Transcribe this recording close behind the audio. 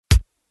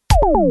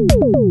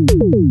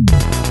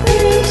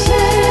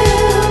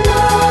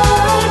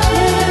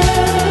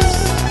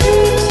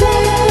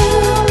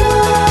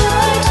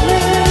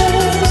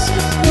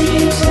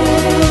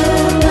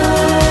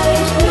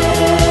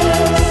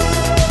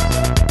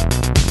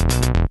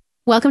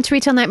Welcome to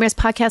Retail Nightmares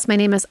Podcast. My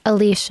name is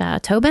Alicia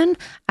Tobin.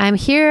 I'm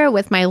here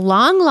with my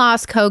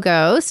long-lost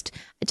co-ghost,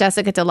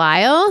 Jessica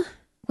Delisle.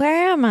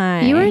 Where am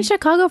I? You were in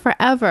Chicago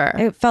forever.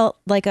 It felt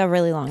like a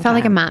really long time. Felt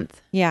like a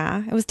month.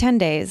 Yeah, it was 10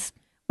 days.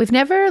 We've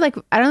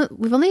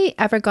only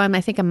ever gone,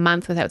 I think, a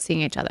month without seeing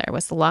each other. It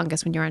was the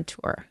longest when you were on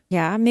tour.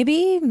 Yeah,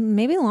 maybe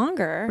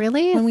longer.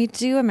 Really? When we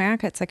do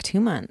America, it's like 2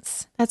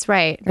 months. That's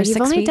right. Or But you've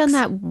 6 only done weeks.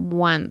 that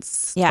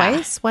once,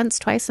 Yeah.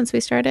 twice since we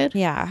started.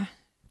 Yeah.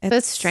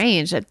 That's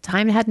strange.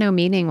 Time had no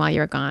meaning while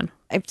you were gone.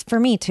 It's for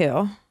me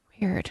too.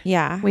 Weird.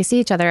 Yeah. We see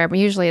each other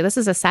usually. This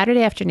is a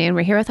Saturday afternoon.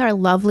 We're here with our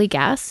lovely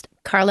guest,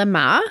 Carla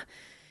Ma.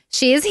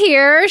 She is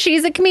here.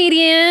 She's a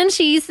comedian.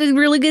 She's a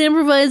really good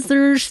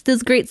improviser. She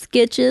does great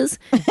sketches.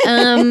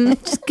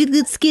 Just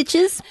good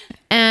sketches.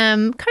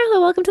 Carla,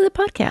 welcome to the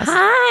podcast.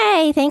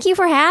 Hi, thank you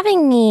for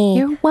having me.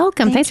 You're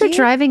welcome. Thanks for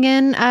driving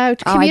in,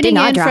 commuting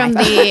not in from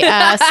drive.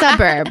 the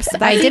suburbs.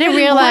 I didn't even more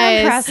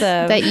realize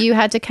impressive. that you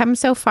had to come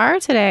so far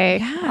today.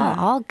 Oh,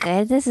 all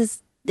good. This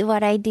is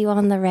what I do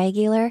on the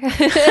regular.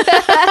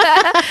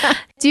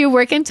 Do you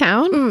work in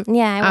town?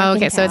 Yeah, I work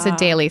Okay, in so it's a town.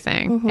 daily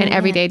thing. And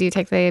every day do you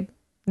take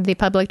the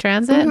public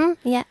transit?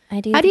 Yeah, I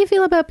do. How do you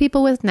feel about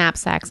people with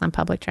knapsacks on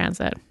public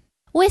transit?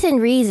 Within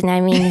reason. I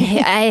mean,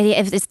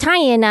 if it's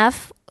tiny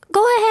enough,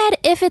 go ahead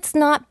if it's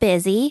not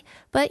busy.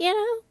 But,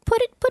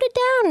 put it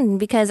down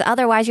because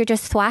otherwise you're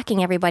just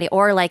thwacking everybody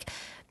or like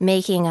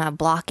making a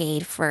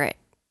blockade for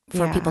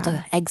people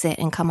to exit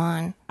and come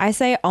on. I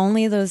say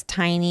only those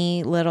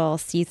tiny little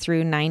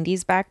see-through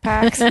 90s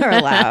backpacks are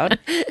allowed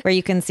where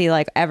you can see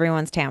like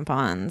everyone's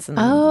tampons and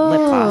lip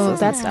glosses. and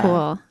that's stuff.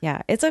 cool.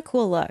 Yeah, it's a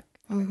cool look.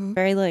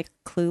 Very like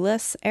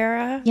Clueless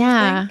era.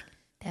 Yeah.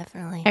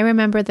 Definitely. I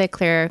remember the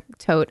clear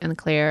tote and the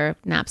clear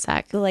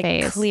knapsack The like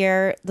phase.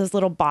 clear, those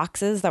little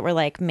boxes that were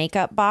like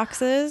makeup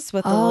boxes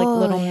with the like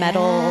little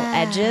metal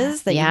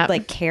edges that Yep. you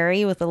like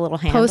carry with a little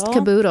handle. Post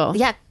caboodle.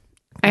 Yeah.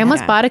 I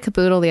almost bought a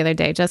caboodle the other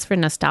day just for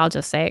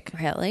nostalgia's sake.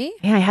 Really?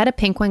 Yeah, I had a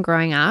pink one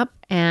growing up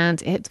and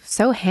it's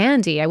so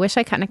handy. I wish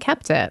I kind of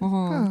kept it,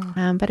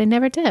 but I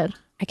never did.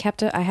 I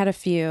kept it. I had a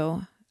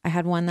few. I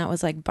had one that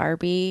was like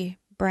Barbie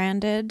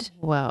branded.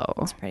 Whoa.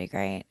 It's pretty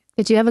great.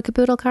 Did you have a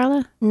caboodle,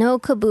 Carla? No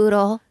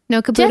caboodle.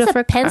 No caboodle Just for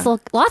a pencil.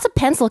 Lots of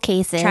pencil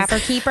cases. Trapper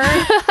Keeper.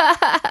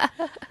 I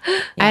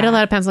had a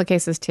lot of pencil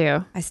cases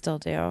too. I still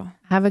do. I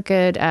have a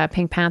good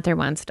Pink Panther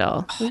one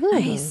still.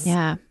 Nice.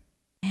 Yeah.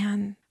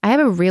 Man. I have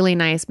a really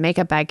nice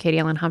makeup bag Katie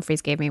Ellen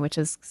Humphreys gave me, which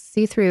is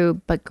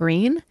see-through but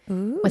green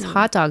with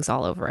hot dogs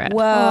all over it.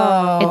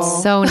 Whoa.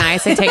 It's so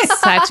nice. I take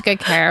such good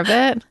care of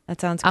it.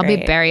 That sounds I'll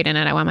great. be buried in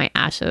it. I want my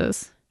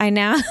ashes. I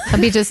now.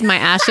 I'll be just my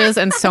ashes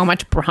and so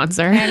much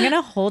bronzer. I'm going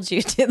to hold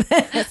you to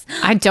this.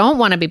 I don't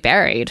want to be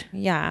buried.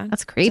 Yeah.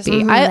 That's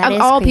creepy. that is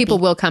All creepy. people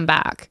will come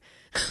back.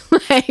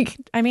 Like,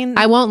 I mean,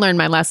 I won't learn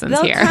my lessons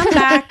they'll here. come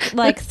back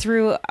like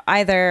through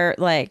either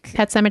like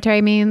Pet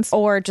cemetery means.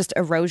 or just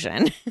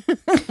erosion.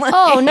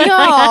 Oh,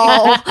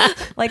 no.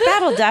 Like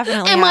that'll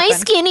definitely Am I happen.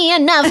 skinny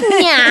enough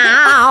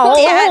now?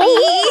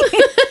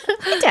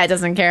 My dad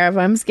doesn't care if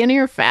I'm skinny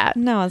or fat.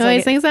 No, it's he always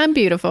like- thinks I'm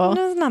beautiful.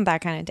 No, it's not that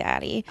kind of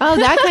daddy. Oh,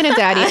 that kind of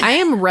daddy. I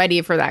am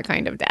ready for that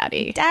kind of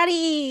daddy.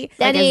 Daddy.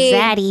 Like a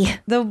zaddy.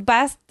 The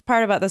best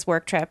part about this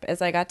work trip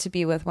is I got to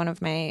be with one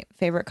of my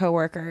favorite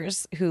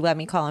coworkers who let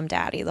me call him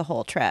daddy the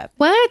whole trip.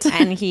 What?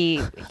 And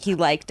he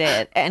liked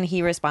it and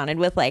he responded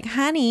with like,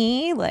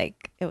 honey,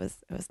 like it was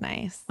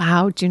nice.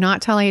 Wow. Do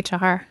not tell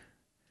HR.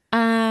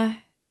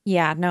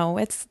 Yeah, no,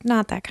 it's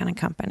not that kind of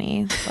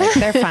company. Like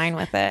they're fine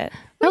with it.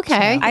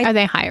 Okay. Are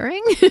they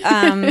hiring?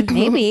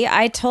 Maybe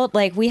I told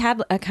like we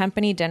had a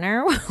company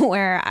dinner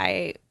where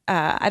I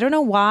don't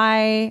know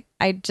why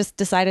I just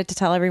decided to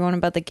tell everyone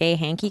about the gay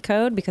hanky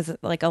code because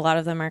like a lot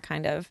of them are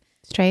kind of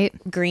Straight.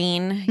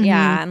 green,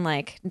 yeah, and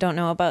like don't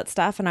know about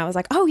stuff. And I was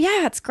like, oh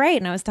yeah, it's great.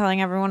 And I was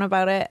telling everyone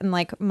about it. And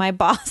like my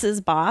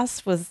boss's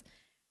boss was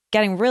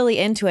getting really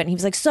into it. And he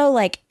was like, so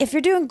like if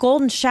you're doing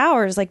golden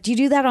showers, like do you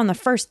do that on the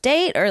first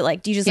date or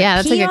like do you just like, Yeah,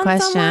 that's a pee good on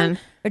question. someone?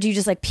 Or do you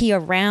just like pee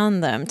around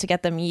them to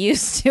get them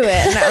used to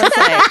it?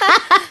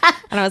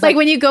 And I was Like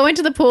when you go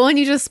into the pool and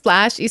you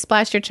splash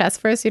your chest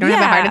first, you don't have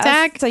a heart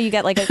attack. So you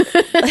get like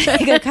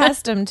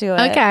accustomed to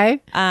it. Okay.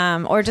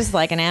 Or just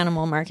like an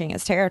animal marking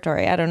its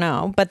territory. I don't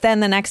know. But then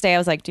the next day I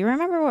was like, do you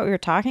remember what we were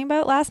talking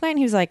about last night? And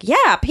he was like,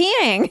 yeah,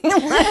 peeing.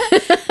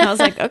 And I was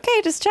like,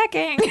 okay, just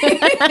checking.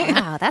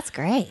 Wow, that's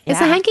great. Is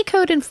the hanky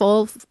code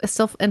still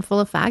in full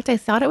effect? I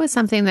thought it was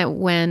something that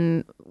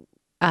when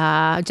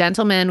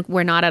gentlemen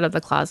were not out of the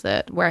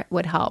closet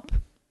would help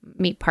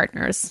meet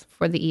partners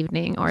for the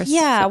evening or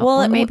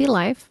or maybe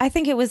life. I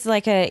think it was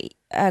like a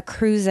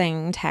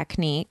cruising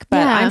technique, but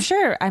Yeah.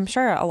 I'm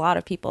sure a lot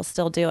of people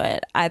still do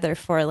it either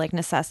for like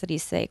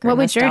necessity's sake or What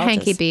would your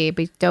nostalgia's. hanky be?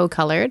 Be dough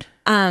colored?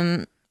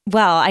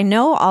 Well, I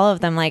know all of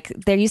them. Like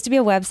there used to be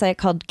a website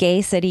called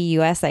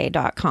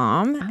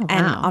gaycityusa.com. Oh,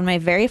 And wow. on my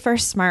very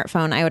first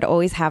smartphone, I would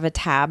always have a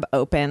tab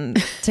open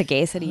to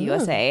Gay City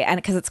USA. And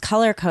because it's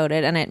color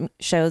coded and it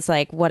shows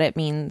like what it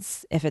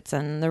means if it's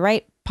in the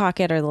right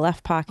pocket or the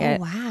left pocket.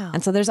 Oh, wow.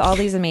 And so there's all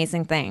these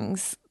amazing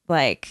things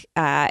like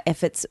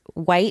if it's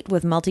white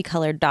with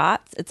multicolored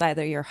dots, it's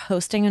either you're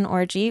hosting an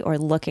orgy or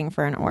looking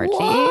for an orgy.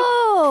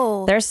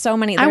 Whoa. There's so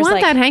many. I There's want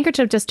like, that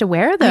handkerchief just to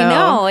wear, though. I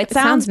know. It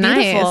sounds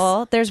beautiful.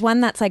 nice. There's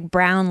one that's like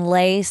brown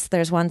lace.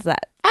 There's ones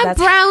that A that's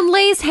brown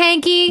lace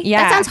hanky.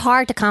 yeah. That sounds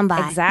hard to come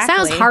by. Exactly.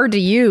 Sounds hard to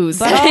use.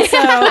 But also,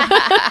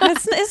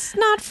 it's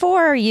not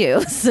for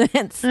use.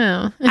 It's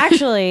Oh.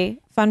 actually,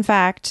 fun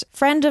fact,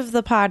 friend of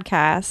the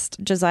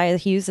podcast, Josiah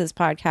Hughes's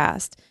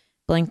podcast,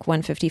 Blink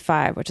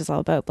 155, which is all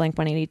about Blink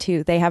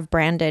 182. They have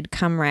branded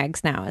cum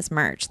rags now as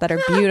merch that are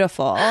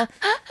beautiful.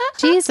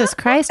 Jesus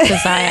Christ,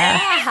 Josiah.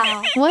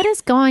 Wow. What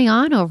is going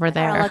on over I'll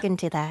there? look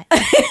into that.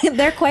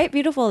 They're quite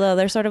beautiful though.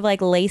 They're sort of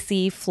like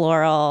lacy,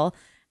 floral,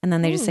 and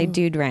then they just say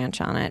Dude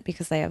Ranch on it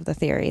because they have the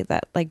theory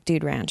that like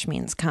Dude Ranch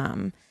means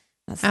cum.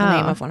 That's the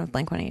name of one of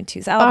Blink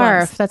 182's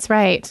albums. Barf. That's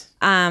right.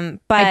 But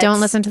I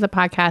don't listen to the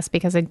podcast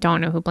because I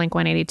don't know who Blink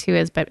 182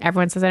 is, but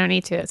everyone says I don't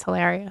need to. It's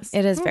hilarious.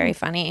 It is very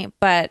funny,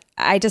 but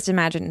I just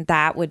imagine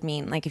that would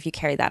mean like if you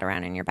carry that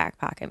around in your back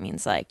pocket,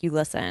 means like you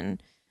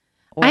listen.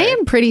 Or, I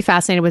am pretty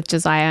fascinated with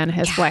Josiah and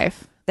his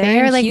wife. They're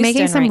They're in like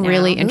making Houston some right now.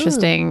 really Ooh.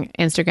 interesting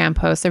Instagram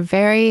posts. They're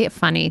very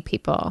funny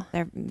people.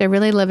 They're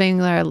really living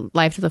their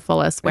life to the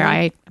fullest, where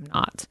I am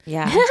not.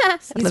 Yeah,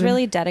 he's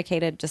really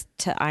dedicated just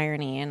to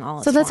irony and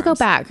all. So its let's go forms.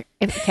 back.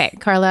 Okay,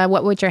 Carla,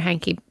 what would your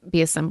hanky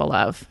be a symbol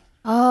of?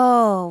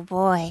 Oh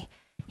boy.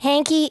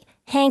 Hanky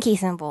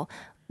symbol.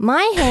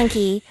 My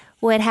hanky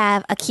would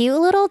have a cute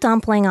little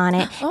dumpling on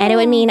it, and it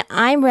would mean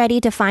I'm ready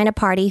to find a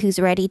party who's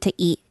ready to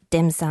eat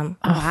dim sum.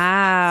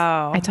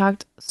 Wow, I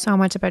talked so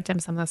much about dim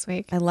sum this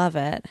week. I love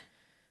it.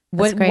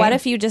 That's great. What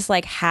if you just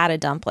like had a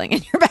dumpling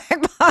in your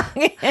back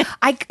pocket?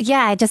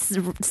 I just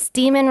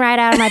steaming right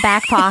out of my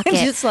back pocket.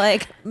 Just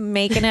like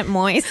making it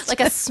moist. like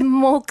a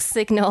smoke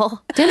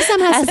signal. Dim sum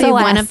has to be SOS.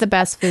 one of the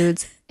best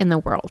foods in the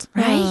world.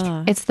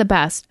 Right. It's the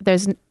best.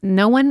 There's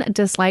no one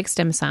dislikes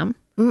dim sum.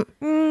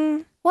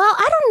 Well,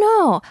 I don't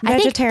know.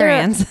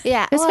 Vegetarians. I think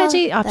yeah. There's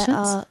veggie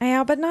options.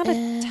 Yeah, but not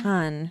a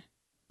ton.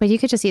 But you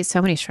could just eat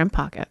so many shrimp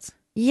pockets.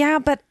 Yeah,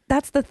 but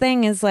that's the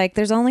thing is like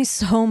there's only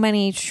so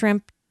many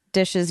shrimp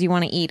dishes you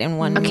want to eat in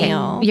one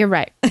meal. You're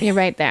right. You're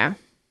right there.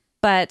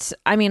 But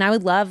I mean, I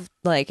would love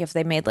like if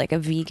they made like a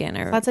vegan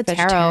or Lots of taro.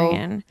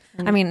 vegetarian.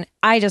 I mean,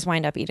 I just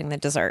wind up eating the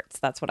desserts.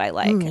 That's what I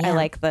like. I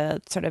like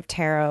the sort of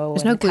taro.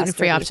 There's and no the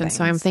gluten-free custardy options,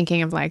 so I'm things.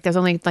 thinking of like there's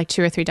only like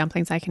 2 or 3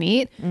 dumplings I can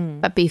eat.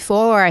 But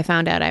before I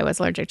found out I was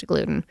allergic to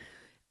gluten,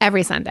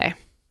 every Sunday.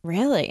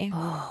 Really?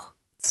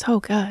 So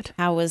good.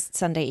 How was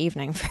Sunday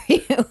evening for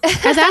you?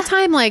 At that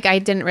time, like I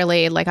didn't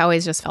really like. I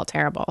always just felt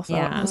terrible, so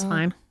Yeah. it was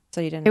fine.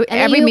 So you didn't. It- And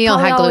every you meal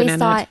probably had gluten always in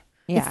thought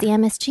it. it's the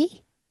MSG.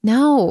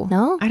 No,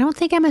 No? I don't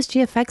think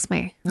MSG affects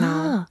me.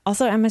 No.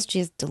 Also, MSG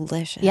is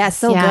delicious. Yeah,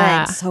 so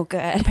Yeah. good. so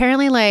good.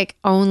 Apparently, like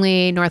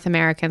only North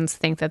Americans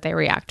think that they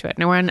react to it.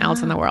 No one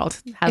else in the world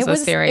has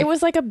this theory. It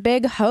was like a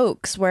big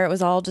hoax where it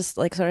was all just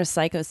like sort of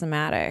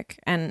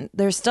psychosomatic. And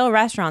there's still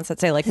restaurants that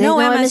say like There's no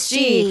no MSG.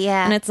 MSG,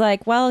 yeah. And it's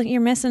like, well,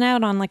 you're missing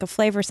out on like a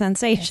flavor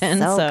sensation.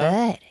 So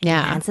good.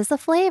 Yeah. Enhances the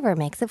flavor,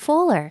 makes it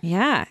fuller.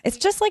 Yeah. It's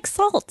just like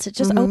salt. It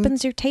just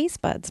opens your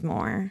taste buds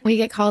more. we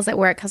get calls at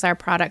work because our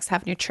products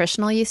have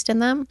nutritional yeast in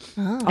them.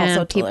 Also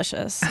And peop-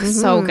 delicious.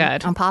 So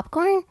good. On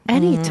popcorn?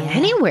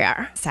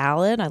 Anywhere.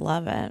 Salad. I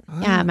love it.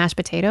 Yeah, mashed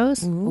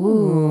potatoes.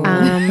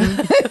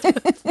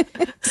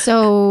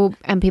 So,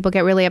 and people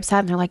get really upset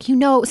and they're like,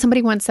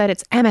 somebody once said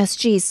it's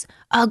MSG's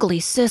ugly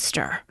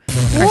sister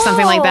or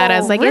something like that. I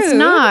was like, it's rude.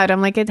 not.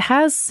 I'm like, it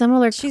has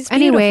similar. She's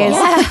Anyways,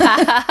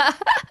 beautiful.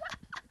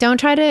 don't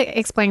try to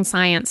explain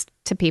science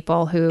to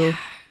people who,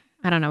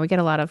 I don't know, we get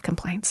a lot of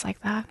complaints like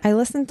that. I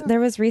listened. There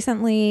was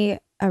recently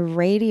a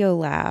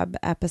Radiolab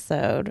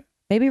episode.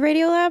 Maybe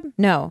Radiolab?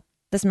 No,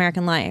 This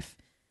American Life,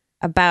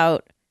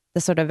 about the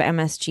sort of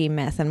MSG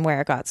myth and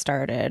where it got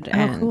started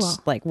and cool.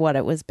 like what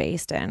it was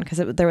based in. Because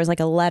there was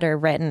like a letter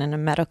written in a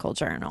medical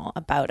journal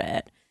about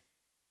it.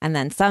 And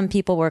then some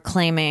people were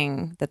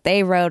claiming that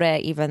they wrote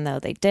it, even though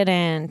they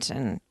didn't.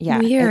 And yeah,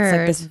 it's Weird.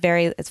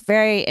 like it's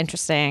very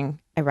interesting.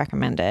 I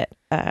recommend it.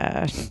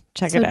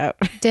 Check it out.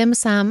 Dim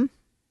sum,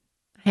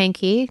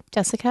 hanky,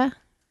 Jessica,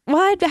 Well,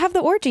 I'd have the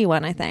orgy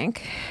one, I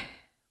think.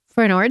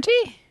 for an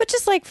orgy? But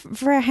just like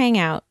for a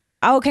hangout.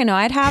 Oh, okay, no,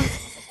 I'd have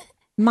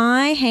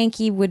my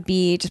hanky would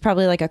be just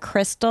probably like a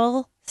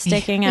crystal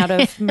sticking out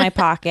of my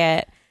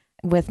pocket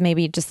with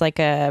maybe just like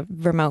a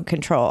remote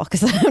control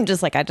because I'm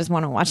just like I just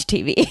want to watch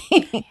TV.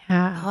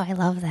 Yeah. Oh, I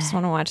love that. Just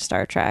want to watch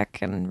Star Trek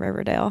and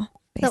Riverdale,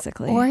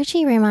 basically. The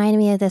orgy reminded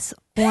me of this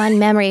one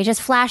memory. It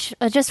just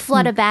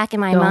flooded back in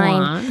my Go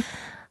mind. on.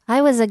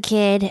 I was a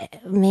kid,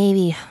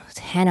 maybe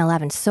 10,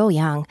 11, so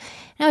young.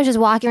 And I was just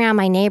walking around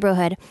my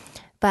neighborhood.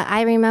 But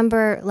I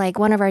remember like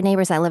one of our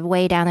neighbors that lived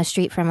way down the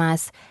street from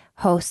us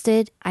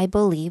hosted, I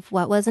believe,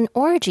 what was an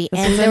orgy.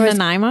 and there was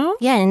Nanaimo?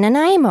 Yeah, in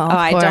Nanaimo. Oh,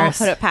 I don't course.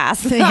 put it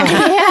past.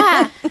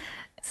 Yeah.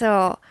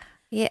 So,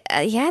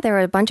 yeah, there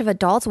were a bunch of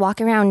adults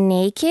walking around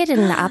naked in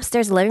the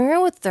upstairs living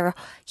room with their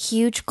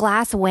huge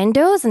glass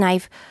windows. And I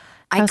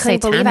How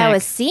couldn't believe I satanic.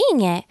 was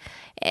seeing it.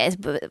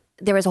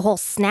 There was a whole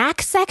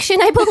snack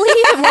section, I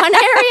believe, in one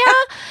area.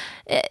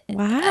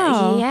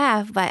 Wow.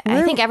 Yeah, but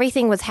I think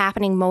everything was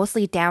happening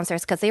mostly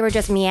downstairs because they were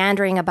just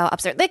meandering about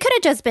upstairs. They could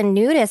have just been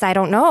nudists, I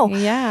don't know.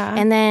 Yeah.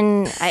 And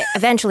then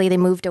eventually they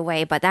moved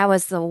away, but that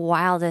was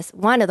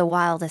one of the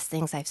wildest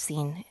things I've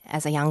seen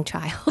as a young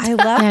child. I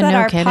love Yeah,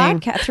 that no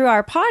kidding. through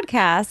our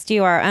podcast,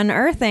 you are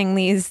unearthing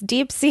these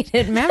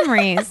deep-seated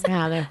memories.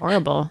 Yeah, they're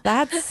horrible.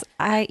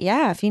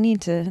 If you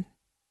need to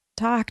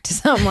talk to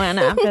someone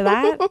after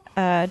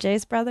that,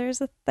 Jay's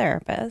brother's a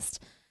therapist.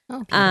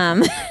 Oh,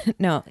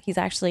 No, he's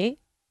actually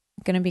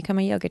going to become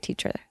a yoga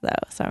teacher though,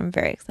 so I'm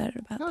very excited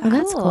about that. Oh,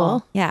 that's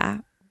cool. Yeah,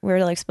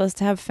 we're like supposed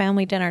to have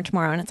family dinner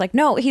tomorrow, and it's like,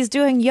 no, he's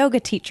doing yoga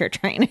teacher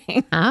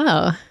training.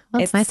 Oh,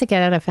 well, it's nice to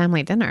get out of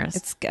family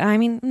dinners.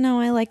 No,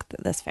 I like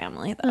this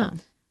family though. Oh.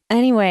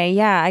 Anyway,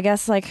 yeah, I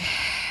guess like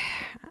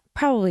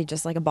probably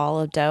just like a ball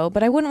of dough,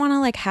 but I wouldn't want to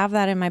like have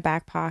that in my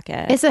back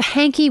pocket. It's a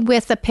hanky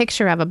with a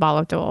picture of a ball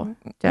of dough.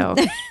 No,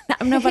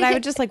 but I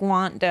would just like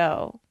want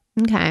dough.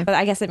 Okay. But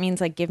I guess it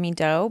means like give me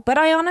dough. But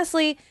I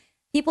honestly,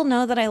 people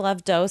know that I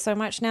love dough so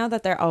much now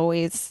that they're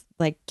always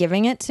like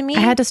giving it to me. I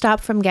had to stop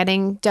from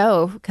getting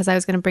dough because I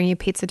was going to bring you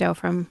pizza dough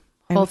from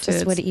Whole I Foods.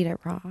 just would eat it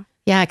raw.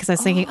 Yeah, because I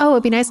was thinking,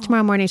 it'd be nice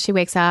tomorrow morning. She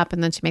wakes up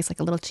and then she makes like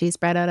a little cheese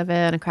bread out of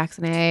it and cracks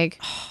an egg.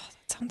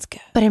 Sounds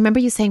good. But I remember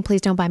you saying,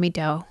 please don't buy me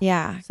dough.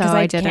 Yeah, So because I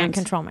I didn't. can't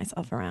control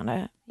myself around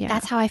it. Yeah.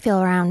 that's how I feel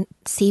around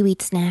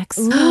seaweed snacks.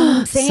 So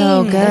They're good.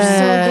 so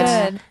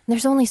good.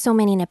 There's only so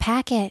many in a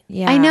packet.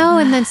 Yeah, I know.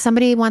 And then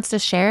somebody wants to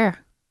share.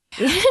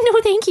 No,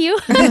 thank you.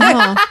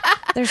 Oh,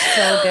 They're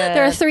so good.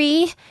 There are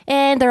 3,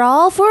 and they're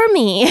all for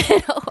me.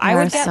 I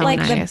would They're get so like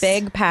nice. the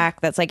big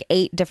pack that's like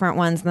 8 different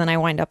ones, and then I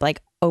wind up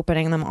like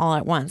opening them all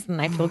at once,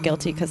 and I feel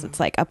guilty because it's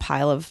like a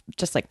pile of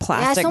just like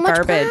plastic so much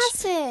garbage.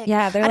 plastic.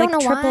 Yeah, they're I like don't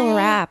know triple why.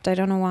 wrapped. I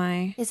don't know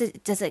why.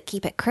 Does it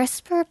keep it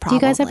crisper? do you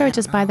guys Probably. ever I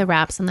just don't buy know. the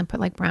wraps and then put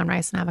like brown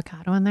rice and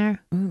avocado in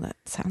there? Ooh, that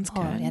sounds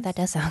good. Oh, yeah, that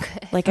does sound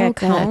good. Like so a good.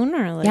 cone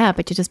or like Yeah,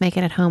 but you just make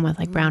it at home with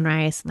like brown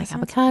rice and like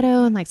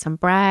avocado and like some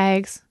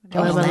Bragg's, a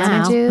Oh, little bit of wow.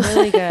 lemon juice.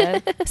 really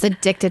good. I was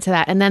addicted to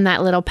that. And then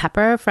that little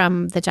pepper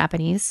from the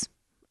Japanese,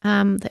 the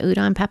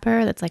udon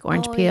pepper that's like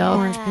orange Oh, peel. yeah.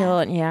 Orange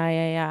peel.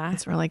 Yeah.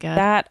 It's really good.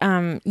 That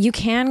you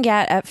can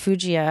get at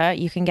Fujiya.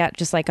 You can get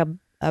just like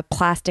a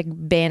plastic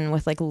bin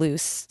with like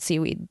loose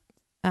seaweed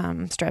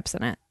strips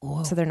in it,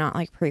 so they're not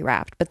like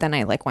pre-wrapped. But then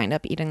I like wind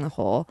up eating the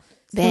whole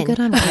so bin. good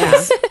on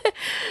rice.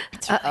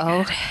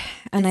 Uh-oh.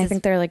 and I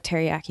think they're like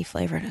teriyaki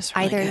flavored. It's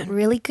really Either good.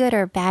 really good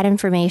or bad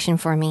information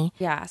for me.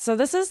 Yeah. So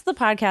this is the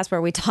podcast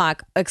where we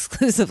talk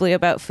exclusively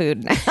about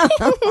food now.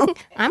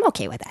 I'm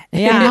okay with that.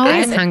 I'm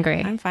always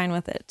hungry. I'm fine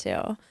with it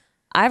too.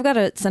 I've got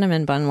a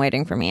cinnamon bun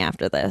waiting for me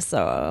after this.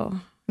 So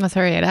Let's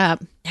hurry it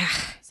up. Yeah.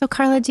 So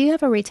Carla, do you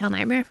have a retail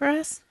nightmare for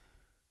us?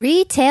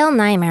 Retail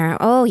nightmare.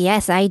 Oh,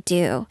 yes, I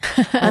do.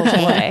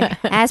 Okay.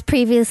 As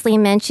previously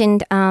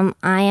mentioned, I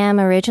am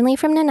originally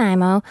from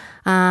Nanaimo.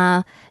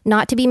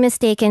 Not to be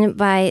mistaken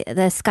by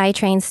the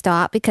SkyTrain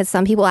stop, because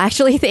some people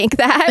actually think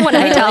that when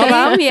I tell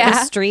them. the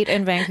Yeah. street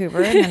in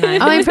Vancouver.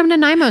 Nanaimo. Oh, I'm from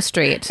Nanaimo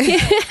Street.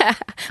 Yeah.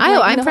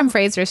 I'm from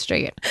Fraser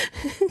Street.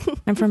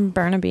 I'm from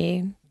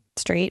Burnaby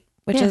Street,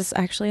 which Yeah. is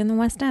actually in the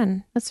West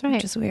End, That's right.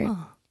 which is weird.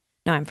 Oh,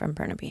 No, I'm from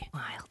Burnaby.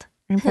 wild.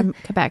 I'm from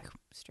Quebec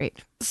Street.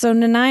 So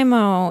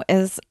Nanaimo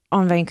is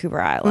on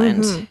Vancouver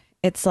Island. Mhm.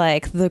 It's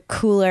like the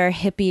cooler,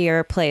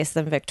 hippier place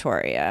than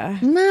Victoria.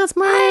 That's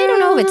more. I don't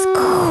know if it's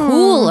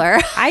cooler.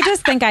 I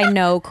just think I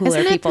know cooler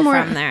Isn't it people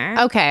more- from there.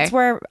 Okay. It's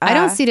where I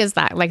don't see it as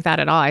that like that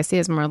at all. I see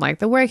it as more like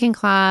the working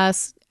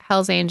class,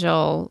 Hell's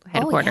Angel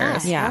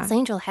headquarters. Oh, Yeah. Hells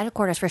Angel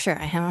headquarters for sure.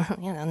 I have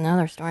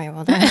another story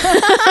about that.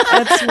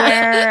 It's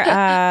where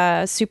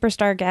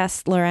superstar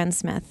guest Lauren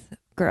Smith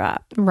grew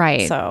up.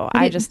 Right. So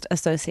I just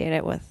associate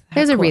it with. how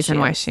There's a cool reason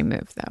why is. she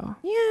moved though.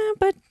 Yeah,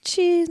 but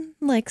she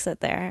likes it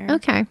there.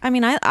 Okay. I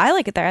mean, I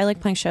like it there. I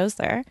like playing shows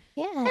there.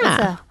 Yeah.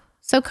 Yeah.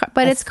 So,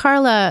 but it's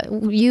Carla.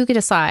 You can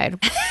decide.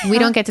 We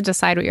don't get to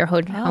decide what your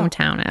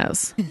hometown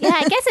is. Yeah,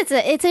 I guess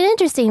it's an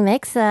interesting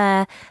mix.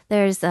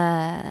 There's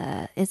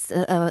it's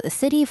a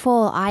city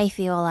full. I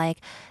feel like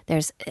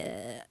there's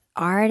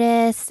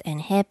artists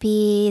and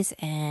hippies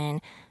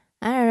and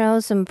I don't know,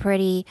 some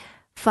pretty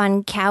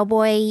fun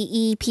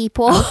cowboy-y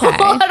people. Okay.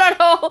 I don't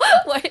know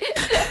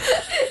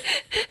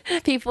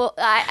what people.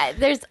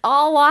 There's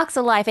all walks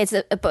of life. It's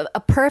a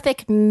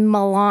perfect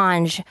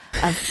melange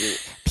of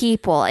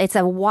people. It's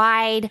a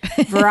wide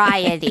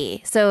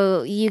variety.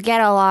 So you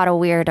get a lot of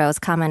weirdos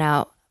coming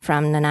out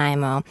from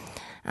Nanaimo.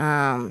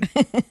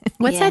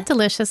 What's Yeah. that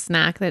delicious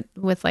snack that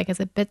with like, is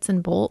it bits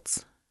and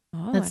bolts?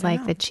 Oh, That's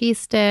like the cheese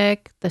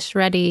stick, the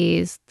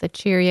shreddies, the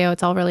Cheerio.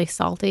 It's all really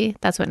salty.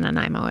 That's what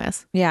Nanaimo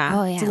is. Yeah.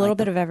 Oh, yeah, It's a little like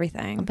bit of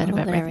everything. A bit of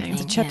little bit of everything.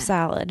 everything. It's a chip Yeah.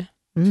 salad.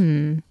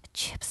 Mm.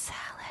 Chip salad.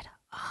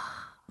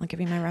 I'll give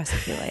you my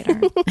recipe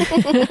later.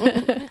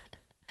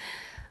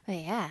 But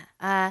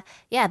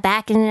yeah.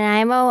 Back in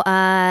Nanaimo,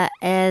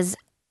 as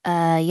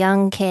a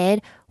young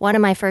kid, one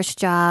of my first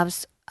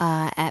jobs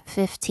at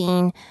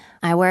 15,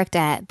 I worked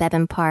at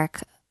Bevan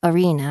Park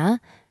Arena.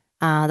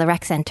 the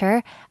rec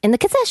center in the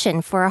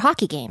concession for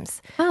hockey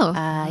games. Oh,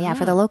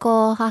 For the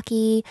local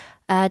hockey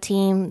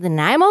team, the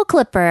Nanaimo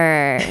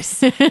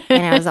Clippers. And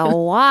it was a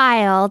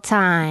wild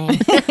time.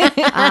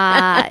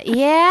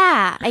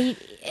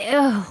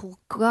 Oh,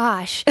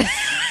 gosh.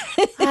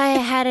 I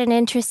had an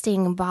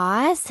interesting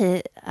boss.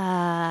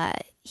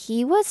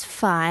 He was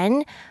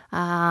fun,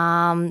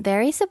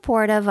 very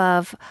supportive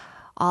of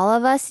all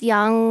of us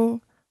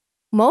young,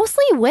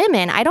 mostly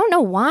women. I don't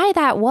know why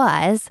that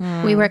was.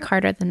 we work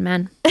harder than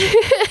men.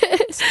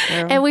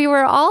 And we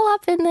were all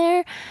up in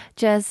there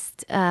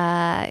just,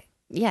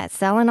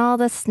 selling all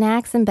the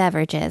snacks and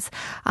beverages.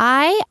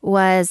 I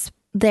was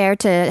there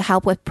to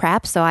help with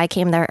prep, so I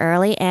came there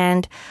early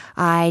and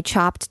I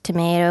chopped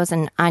tomatoes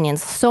and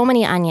onions. So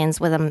many onions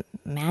with a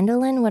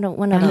mandolin, one of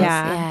those.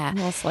 Yeah,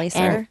 little slicer.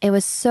 And it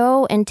was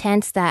so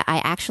intense that I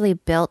actually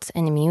built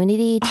an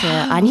immunity to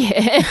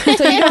onion.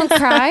 So you don't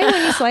cry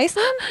when you slice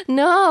them?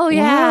 No,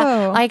 yeah.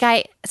 Whoa. Like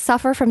I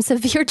suffer from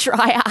severe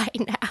dry eye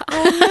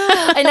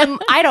now. And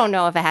I don't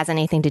know if it has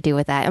anything to do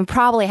with that. And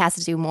probably has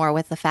to do more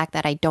with the fact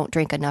that I don't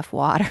drink enough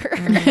water.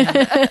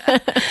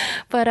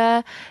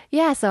 But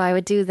so I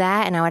would do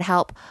that and I would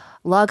help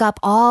lug up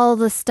all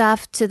the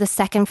stuff to the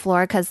second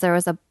floor because there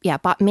was a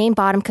main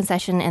bottom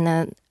concession and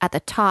then at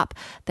the top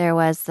there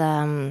was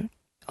oh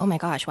my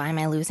gosh, why am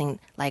I losing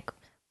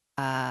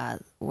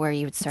where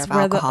you would serve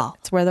alcohol?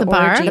 It's where the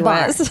bar? orgy The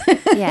bar. was.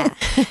 Yeah.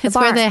 It's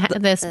where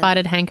the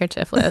spotted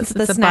handkerchief lives.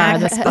 The It's snack,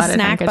 the spotted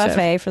snack handkerchief.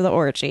 buffet for the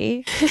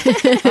orgy.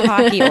 The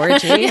hockey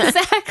orgy.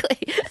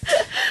 Exactly.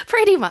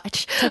 Pretty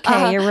much.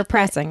 Okay, you're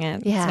repressing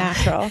it. Yeah.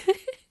 It's natural.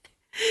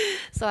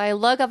 So I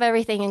lug up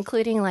everything,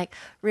 including like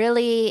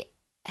really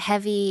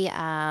heavy,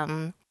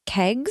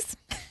 Kegs?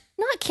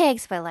 not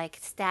kegs, but like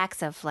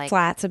stacks of like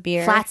Flats of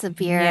beer.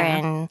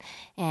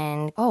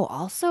 and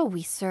also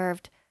we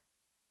served.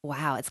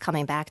 Wow, it's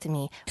coming back to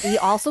me. We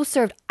also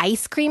served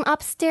ice cream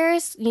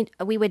upstairs.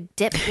 We would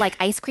dip like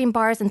ice cream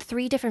bars in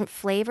 3 different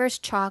flavors: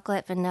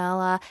 chocolate,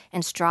 vanilla,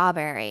 and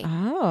strawberry.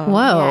 Oh.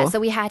 Whoa. Yeah,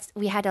 so we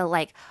had to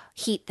like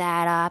heat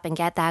that up and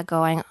get that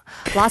going.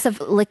 Lots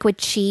of liquid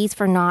cheese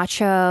for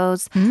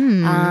nachos.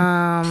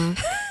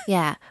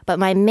 But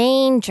my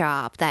main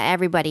job that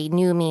everybody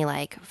knew me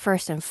like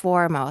first and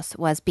foremost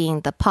was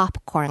being the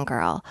popcorn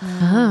girl.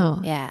 Oh.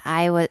 Yeah,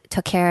 I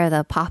took care of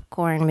the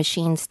popcorn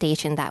machine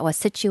station that was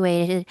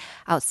situated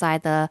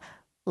outside the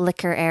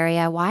liquor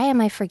area. Why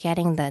am I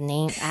forgetting the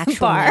name?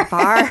 Actual Bar.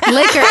 bar.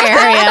 Liquor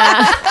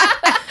area.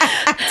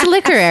 It's a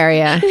liquor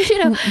area.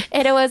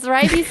 And it was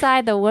right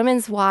beside the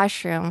women's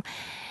washroom.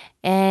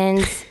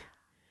 And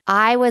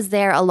I was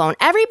there alone.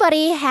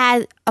 Everybody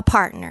had a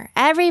partner.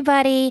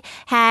 Everybody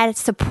had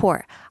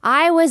support.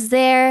 I was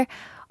there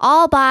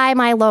all by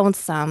my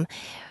lonesome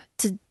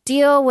to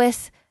deal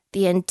with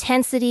the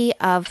intensity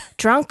of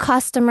drunk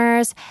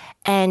customers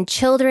and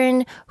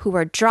children who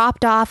were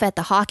dropped off at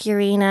the hockey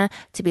arena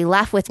to be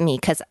left with me.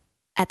 Because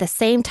at the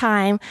same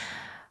time,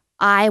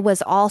 I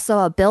was also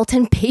a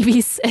built-in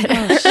babysitter.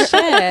 Oh,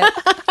 shit.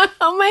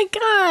 Oh my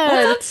God.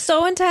 That's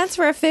so intense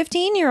for a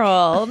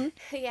 15-year-old.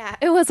 Yeah,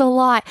 it was a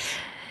lot.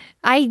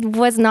 I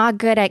was not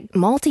good at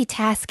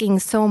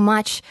multitasking so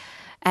much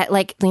at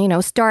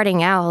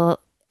starting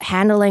out,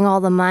 handling all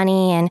the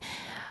money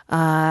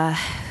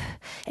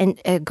and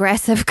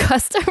aggressive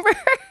customers.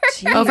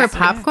 Over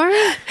popcorn?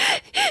 Yeah.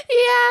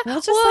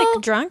 Well, just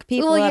like drunk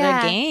people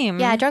at a game.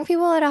 Yeah, drunk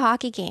people at a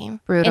hockey game.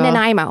 Brutal. In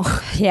Nanaimo.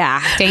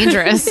 Yeah.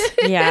 Dangerous.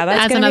 Yeah,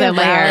 that's Adds gonna another be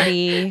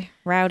a layer.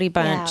 rowdy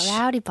bunch.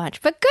 Yeah, rowdy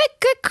bunch. But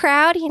good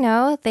crowd,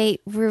 They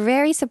were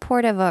very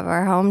supportive of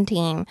our home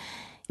team.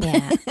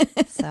 Yeah.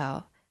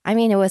 So, I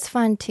mean, it was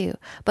fun too.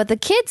 But the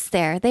kids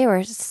there, they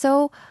were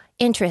so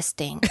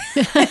interesting.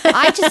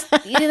 I just,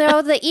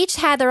 they each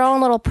had their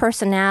own little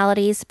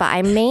personalities, but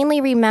I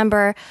mainly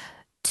remember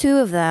 2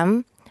 of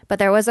them. But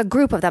there was a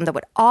group of them that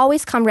would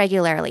always come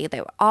regularly. They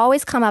would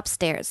always come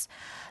upstairs.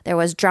 There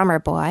was Drummer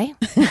Boy.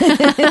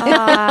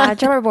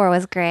 Drummer Boy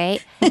was great.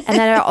 And then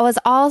there was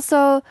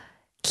also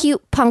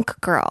Cute Punk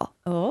Girl.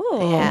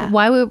 Oh. Yeah.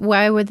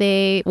 Why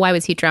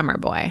was he drummer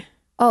boy?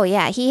 Oh,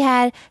 yeah. He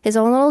had his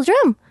own little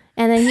drum.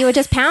 And then he would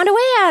just pound away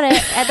at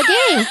it at the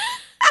game.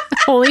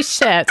 Holy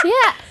shit.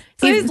 Yeah.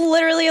 So he's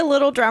literally a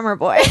little drummer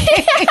boy.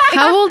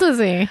 How old is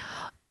he?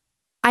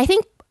 I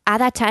think at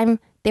that time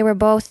they were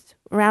both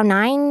around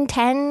 9,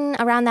 10,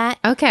 around that.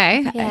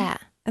 Okay. Yeah.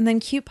 And then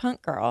cute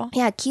punk girl.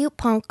 Yeah, cute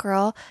punk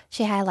girl.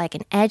 She had like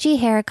an edgy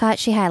haircut.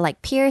 She had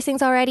like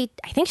piercings already.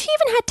 I think she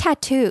even had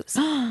tattoos.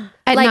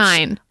 At Like,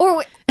 9.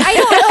 I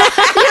don't know.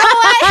 You know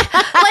what?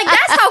 Like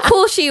that's how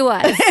cool she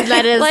was.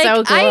 That is Like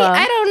so cool.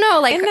 I don't know.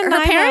 Like In her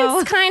Nanaimo.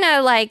 parents kind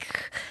of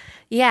like,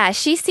 yeah,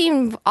 she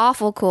seemed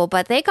awful cool,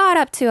 but they got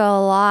up to a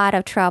lot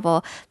of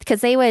trouble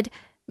because they would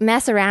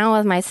mess around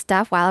with my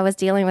stuff while I was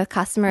dealing with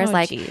customers. Oh,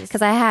 like, geez.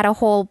 because I had a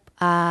whole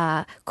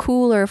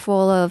cooler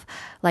full of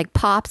like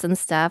pops and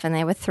stuff, and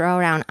they would throw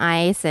around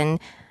ice and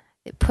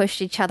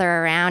pushed each other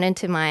around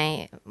into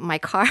my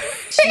car.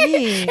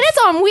 Jeez. And it's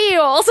on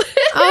wheels.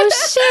 Oh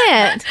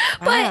shit!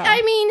 But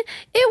I mean,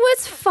 it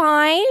was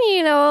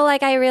fine,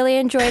 like I really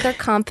enjoyed their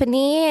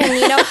company and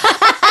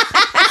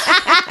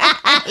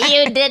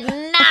you did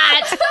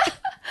not.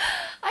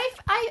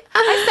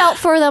 I felt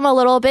for them a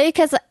little bit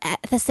because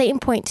at the same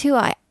point too,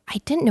 I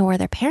didn't know where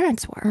their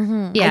parents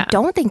were. Yeah. I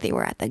don't think they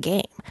were at the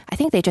game. I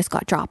think they just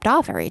got dropped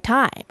off every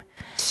time.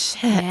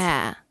 Shit.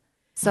 Yeah.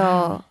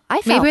 So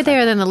I felt Maybe for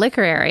they're in the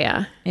liquor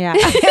area. Yeah.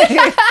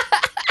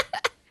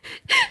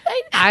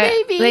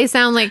 Maybe. They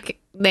sound like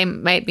they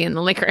might be in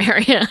the liquor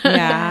area.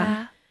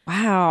 Yeah.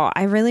 Wow.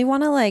 I really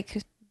want to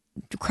like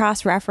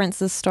cross-reference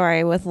this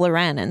story with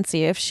Loren and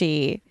see if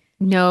she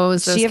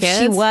Knows those if kids.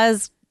 she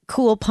was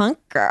cool punk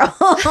girl.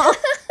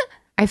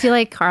 I feel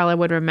like Carla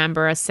would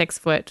remember a 6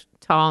 foot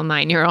tall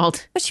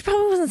 9-year-old. But she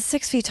probably wasn't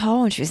 6 feet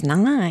tall when she was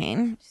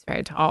 9. She's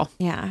very tall.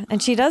 Yeah.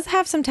 And she does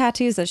have some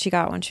tattoos that she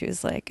got when she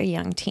was like a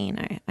young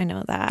teen. I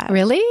know that.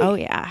 Really? Oh,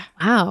 yeah.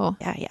 Wow.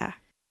 Yeah, yeah.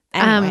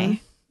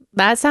 Anyway.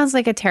 That sounds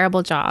like a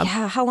terrible job.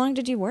 Yeah. How long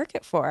did you work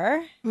it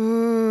for?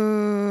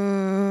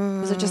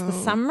 Was it just the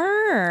summer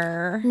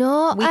or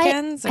No,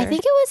 weekends? I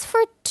think it was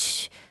for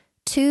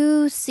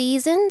 2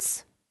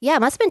 seasons. Yeah, it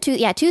must have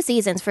been 2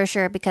 seasons for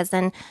sure because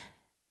then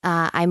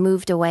I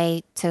moved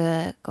away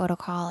to go to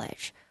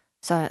college.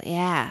 So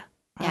yeah,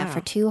 Wow.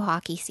 for 2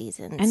 hockey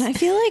seasons. And I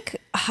feel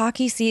like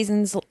hockey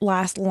seasons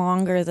last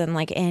longer than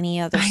like any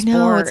other I sport.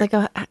 know. It's like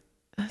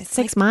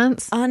 6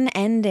 months.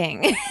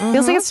 unending.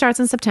 Feels like it starts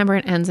in September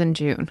and ends in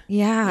June.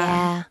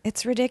 Yeah.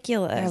 It's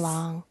ridiculous. They're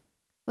long.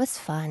 It was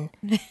fun.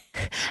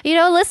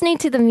 Listening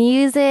to the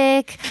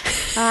music,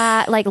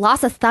 like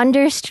lots of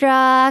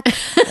Thunderstruck.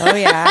 Oh,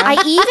 yeah.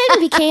 I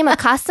even became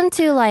accustomed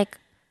to like,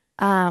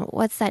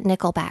 what's that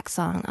Nickelback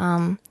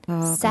song?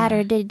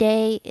 Saturday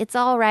Day, It's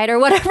All Right or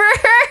whatever.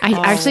 I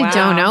actually wow.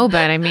 don't know,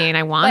 but I mean,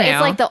 I want But to.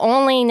 it's like the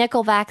only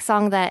Nickelback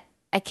song that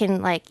I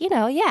can like, it's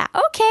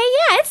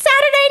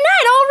Saturday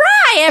night. All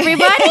right,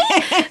 everybody.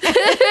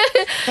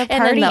 The And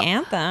then party the-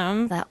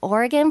 anthem. The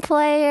organ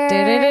player.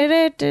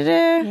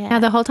 Du-du-du-du-du-du. Yeah. Now,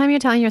 the whole time you're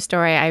telling your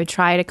story, I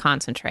try to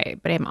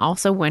concentrate, but I'm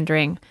also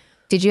wondering,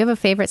 did you have a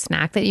favorite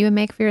snack that you would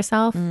make for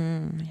yourself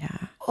Yeah.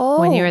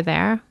 when you were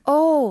there?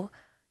 Oh,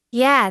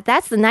 yeah.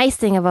 That's the nice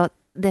thing about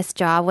this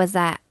job was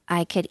that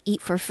I could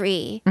eat for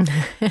free, and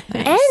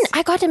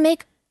I got to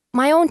make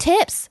my own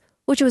tips,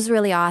 which was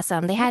really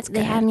awesome. They had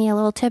me a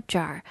little tip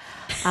jar,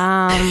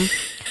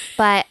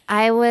 but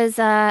I was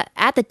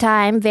at the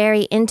time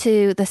very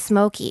into the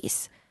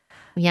Smokies.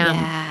 Yum.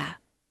 Yeah,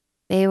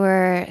 they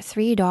were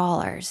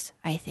 $3,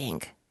 I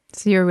think.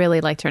 So you're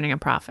really like turning a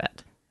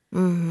profit.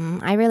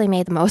 I really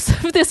made the most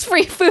of this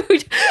free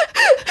food.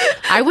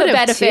 I would The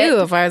have benefit.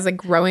 too if I was a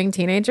growing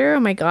teenager. Oh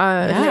my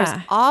God. Yeah.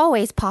 There's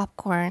always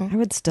popcorn. I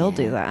would still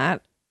do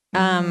that.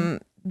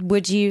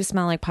 Would you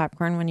smell like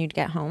popcorn when you'd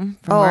get home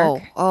from Oh,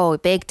 work? oh,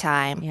 big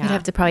time. Yeah. You'd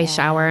have to probably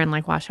shower and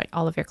like wash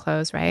all of your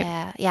clothes,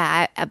 right?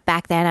 Yeah.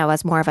 Back then, I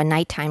was more of a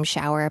nighttime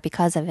shower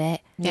because of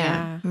it.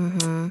 Yeah.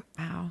 Mm-hmm.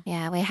 Wow.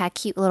 Yeah, we had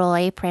cute little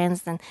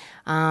aprons, and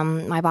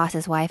my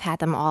boss's wife had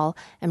them all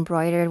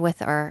embroidered with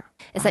her.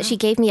 Is that she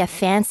gave me a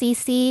fancy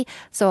C,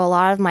 so a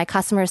lot of my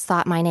customers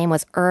thought my name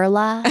was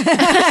Erla.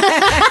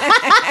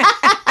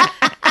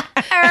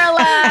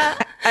 Erla.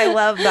 I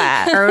love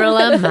that.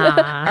 Erla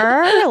Ma.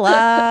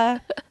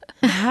 Erla.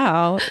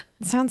 Wow.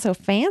 It sounds so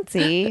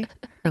fancy.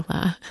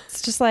 Erla.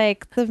 It's just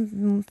like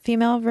the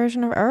female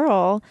version of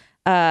Earl.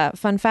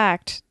 Fun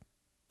fact,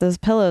 those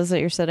pillows that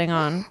you're sitting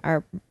on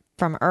are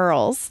from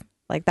Earl's.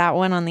 Like that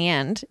one on the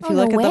end. If you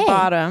no look at the way.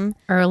 bottom.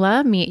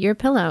 Erla, meet your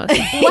pillows.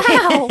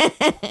 Wow.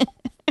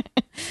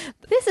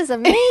 This is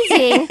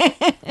amazing.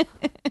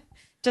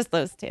 Just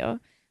those two.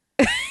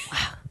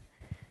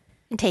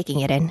 I'm taking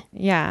it in.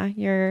 Yeah,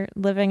 you're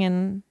living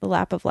in the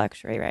lap of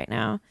luxury right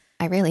now.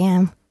 I really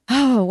am.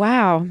 Oh,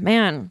 wow.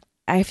 Man,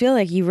 I feel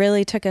like you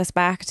really took us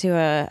back to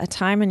a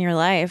time in your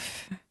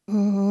life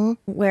Mm-hmm.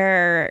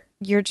 where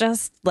you're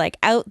just like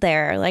out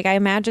there. Like I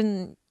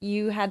imagine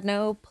you had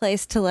no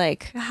place to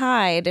like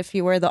hide if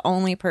you were the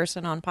only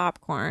person on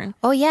popcorn.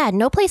 Oh, yeah.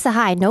 No place to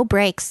hide. No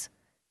breaks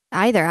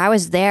either. I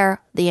was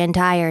there the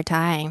entire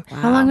time.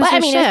 How long was But, I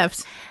your mean,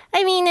 shift?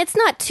 I mean, it's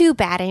not too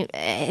bad.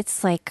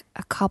 It's like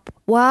a couple.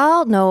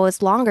 Well, no,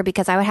 it's longer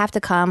because I would have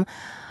to come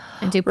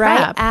And do right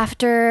prep.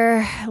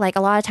 after, like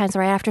a lot of times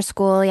right after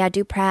school. Yeah,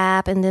 do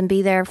prep and then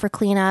be there for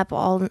cleanup.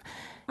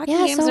 Hockey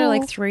Yeah, games are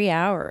like so- 3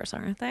 hours,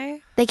 aren't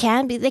they? They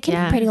can be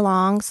Yeah. pretty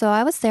long. So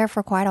I was there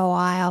for quite a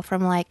while,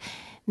 from like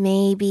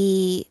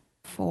maybe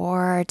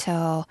 4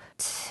 till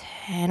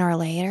 10 or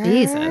later.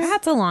 Jesus.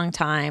 That's a long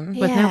time.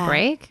 With no Yeah.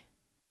 break?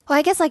 Well,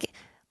 I guess like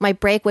my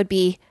break would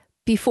be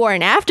before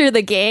and after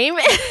the game.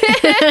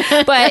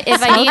 But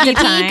if I need Smoky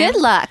to pee, time. good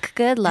luck.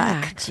 Good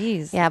luck. Ah,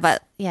 jeez. Yeah,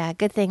 but yeah,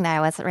 good thing that I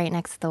was right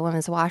next to the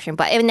women's washroom.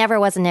 But it never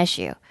was an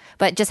issue.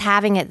 But just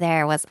having it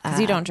there was Because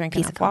you don't drink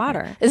piece enough of comfort.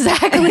 water.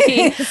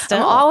 Exactly. Still.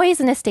 I'm always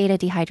in a state of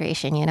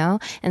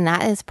dehydration, and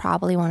that is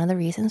probably one of the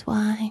reasons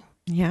why.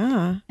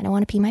 Yeah. I don't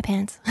want to pee my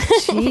pants.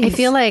 I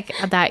feel like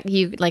that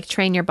you like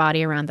train your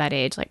body around that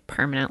age like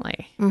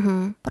permanently.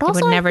 Mm-hmm. But I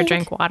also, would I never think-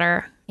 drink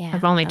water. Yeah,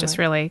 I've only I just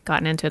would. really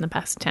gotten into it in the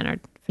past 10 or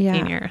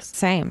 15 years.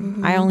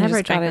 Same. I only Never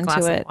just got drank a glass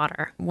into of it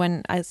water.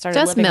 when I started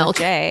Just living milk. with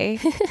Jay.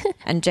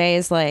 And Jay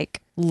is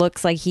like,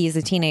 looks like he's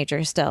a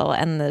teenager still.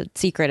 And the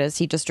secret is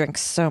he just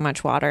drinks so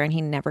much water and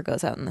he never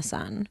goes out in the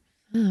sun.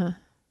 Uh,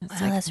 It's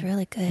Wow, that's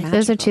really good.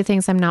 Those are two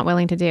things I'm not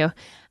willing to do.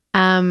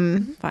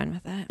 fine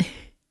with that.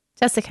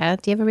 Jessica,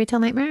 do you have a retail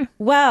nightmare?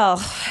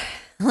 Well,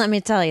 let me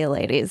tell you,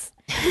 ladies,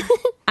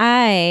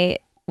 I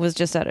was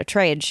just at a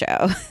trade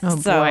show. Oh,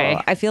 so boy.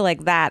 I feel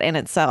like that in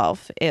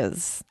itself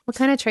is, What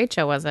kind of trade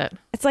show was it?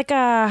 it's like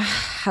a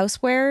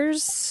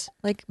housewares,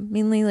 like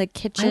mainly like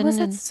kitchen. Why was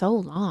it and, so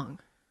long?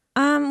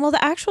 well,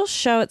 the actual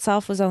show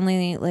itself was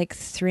only like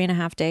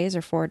 3.5 days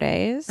or 4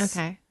 days.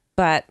 Okay.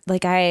 But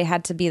like I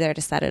had to be there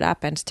to set it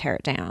up and to tear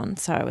it down.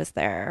 So I was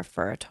there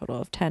for a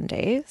total of 10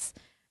 days.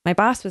 My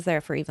boss was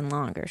there for even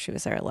longer. She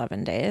was there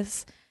 11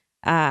 days.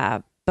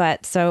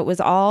 But so it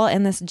was all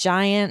in this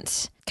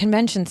giant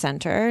convention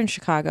center in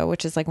Chicago,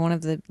 which is like one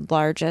of the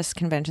largest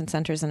convention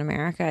centers in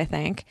America, I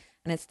think.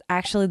 And it's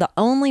actually the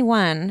only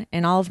one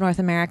in all of North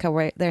America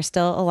where they're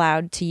still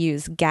allowed to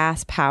use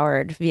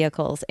gas-powered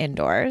vehicles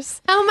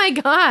indoors. Oh my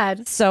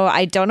God. So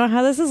I don't know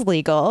how this is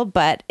legal,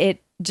 but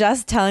it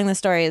just telling the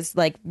story is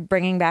like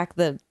bringing back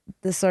the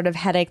sort of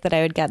headache that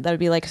I would get that would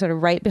be like sort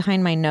of right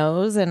behind my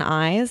nose and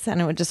eyes.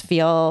 And it would just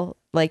feel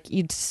like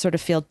you'd sort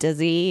of feel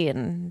dizzy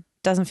and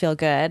doesn't feel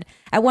good.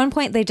 At one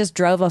point, they just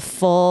drove a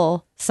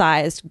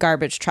full-sized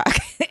garbage truck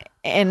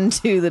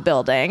into the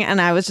building. And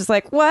I was just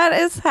like, what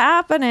is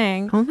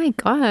happening? Oh my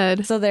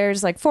God. So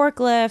there's like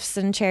forklifts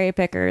and cherry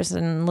pickers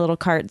and little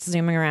carts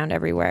zooming around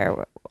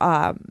everywhere.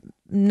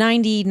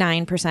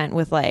 99%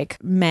 with like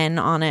men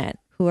on it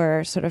who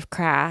are sort of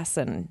crass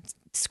and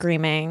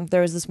screaming.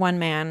 There was this one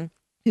man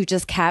who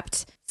just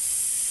kept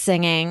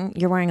singing.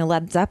 You're wearing a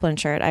Led Zeppelin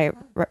shirt. I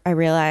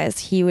realized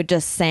he would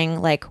just sing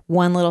like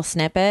one little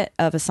snippet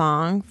of a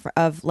song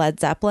of Led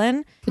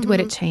Zeppelin. Would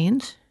it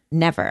change?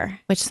 Never.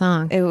 Which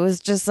song? It was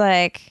just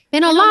like,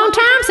 Been a long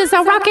time since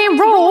I rock and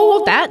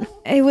roll. That.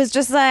 it was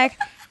just like,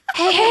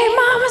 hey,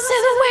 mama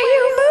said the way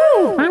you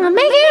move. I'm gonna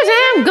make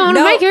you. I'm gonna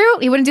No. make you.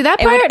 You wouldn't do that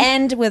It part. would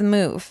end with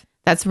move.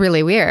 That's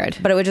really weird.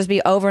 But it would just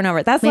be over and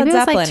over. That's Maybe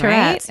Led it was like Zeppelin,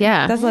 right? Tourette's,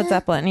 yeah. That's Led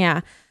Zeppelin,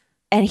 yeah.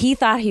 And he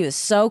thought he was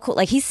so cool.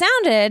 Like he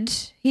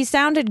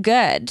sounded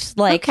good.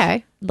 Like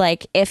Okay.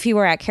 like if he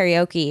were at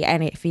karaoke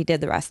and if he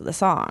did the rest of the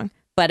song.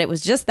 But it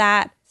was just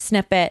that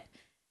snippet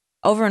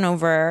over and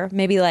over,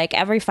 maybe like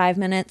every 5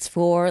 minutes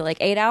for like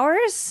 8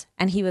 hours.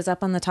 And he was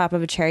up on the top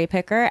of a cherry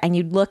picker and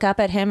you'd look up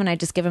at him and I'd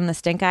just give him the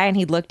stink eye and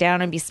he'd look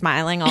down and be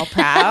smiling all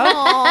proud.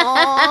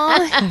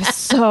 I was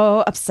so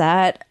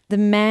upset. The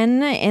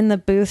men in the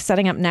booth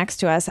setting up next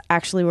to us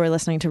actually were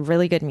listening to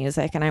really good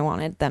music and I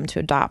wanted them to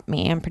adopt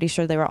me. I'm pretty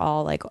sure they were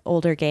all like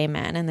older gay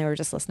men and they were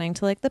just listening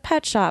to like the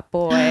Pet Shop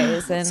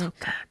Boys and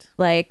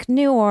like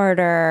New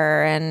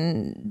Order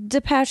and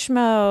Depeche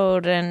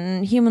Mode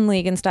and Human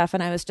League and stuff.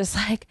 And I was just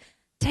like,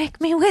 take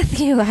me with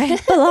you. I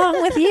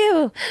belong with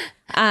you.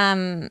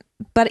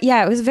 But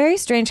yeah, it was very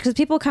strange because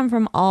people come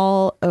from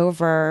all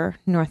over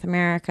North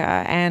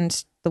America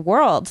and the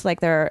world.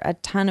 Like there are a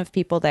ton of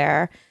people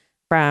there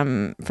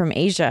from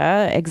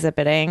Asia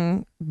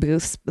exhibiting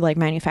booths, like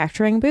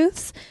manufacturing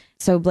booths.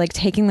 So like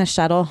taking the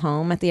shuttle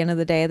home at the end of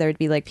the day, there'd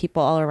be like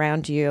people all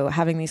around you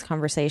having these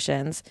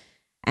conversations.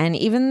 And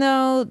even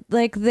though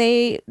like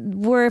they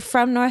were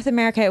from North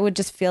America, it would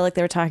just feel like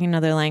they were talking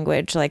another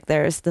language. Like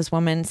there's this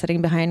woman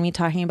sitting behind me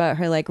talking about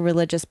her like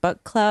religious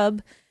book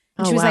club.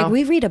 And she was wow. like,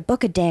 we read a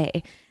book a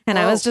day. And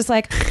I was just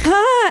like,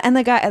 ah. And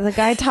the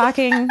guy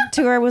talking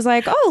to her was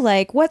like, oh,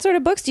 like what sort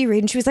of books do you read?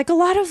 And she was like, a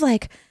lot of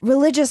like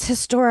religious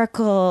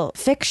historical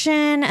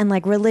fiction and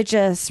like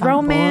religious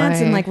romance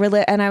boy. and like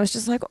and I was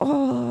just like,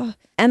 oh.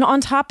 And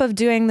on top of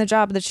doing the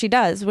job that she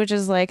does, which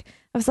is like,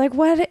 I was like,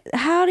 what?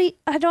 How do you,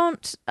 I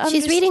don't. She's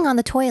understand. reading on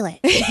the toilet.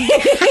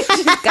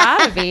 She's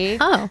gotta be.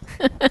 Oh.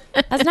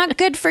 That's not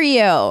good for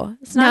you.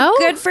 It's not No?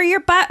 good for your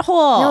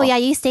butthole. No, yeah,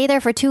 you stay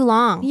there for too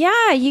long.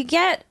 Yeah, you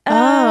get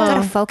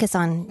Gotta focus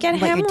on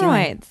get what you're doing.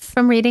 hemorrhoids.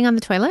 From reading on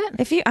the toilet?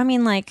 If you, I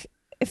mean, like,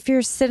 if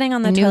you're sitting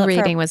on the I knew toilet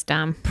reading for was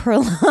dumb.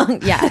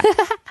 prolonged, yeah,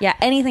 yeah.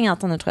 Anything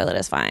else on the toilet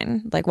is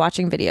fine. Like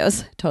watching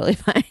videos, totally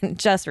fine.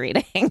 Just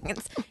reading,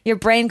 your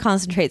brain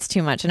concentrates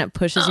too much and it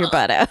pushes your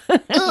butt out.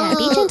 Yeah,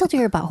 be gentle to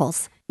your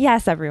buttholes.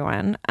 Yes,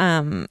 everyone.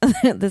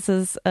 This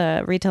is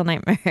a Retail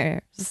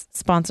Nightmare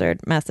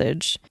sponsored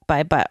message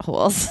by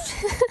Buttholes.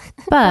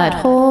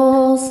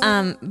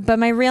 Buttholes. But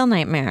my real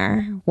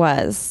nightmare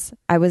was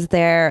I was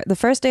there the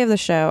first day of the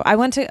show. I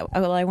went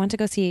to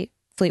go see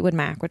Fleetwood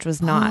Mac, which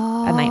was not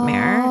a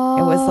nightmare.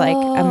 It was like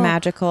a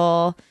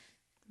magical.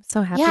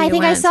 So happy. Yeah, I you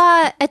think I went.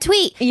 saw a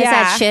tweet that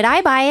Yeah. said, should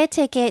I buy a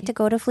ticket to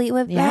go to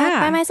Fleetwood Mac Yeah.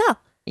 by myself?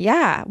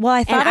 Yeah. Well,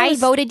 I thought And I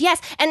voted yes.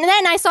 And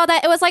then I saw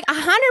that it was like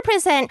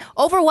 100%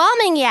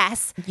 overwhelming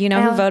yes. You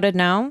know who voted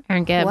no?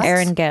 Aaron Gibbs. What?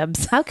 Erin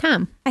Gibbs. How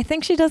come? I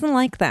think she doesn't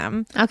like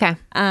them. Okay.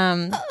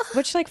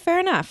 Which like fair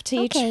enough to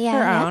each Okay, yeah, her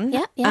yeah, own.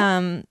 yeah, yeah.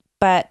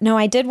 But no,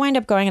 I did wind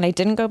up going, and I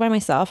didn't go by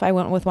myself. I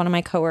went with one of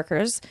my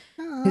coworkers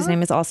whose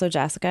name is also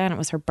Jessica, and it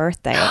was her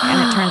birthday.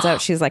 And it turns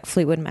out she's like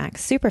Fleetwood Mac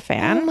super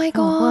fan. Oh my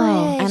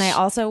gosh. And I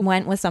also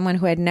went with someone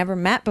who I'd never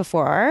met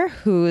before,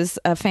 who's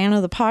a fan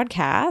of the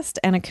podcast,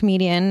 and a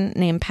comedian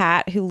named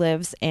Pat who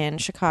lives in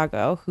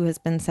Chicago, who has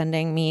been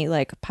sending me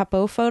like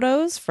Puppo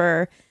photos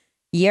for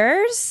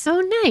years.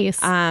 Oh,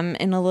 nice.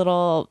 In a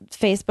little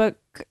Facebook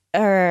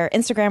or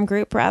Instagram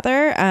group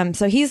rather.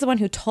 So he's the one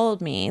who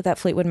told me that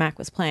Fleetwood Mac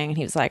was playing, and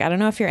he was like, I don't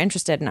know if you're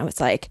interested. And I was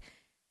like,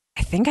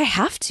 I think I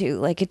have to.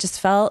 Like, it just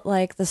felt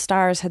like the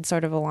stars had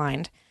sort of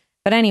aligned.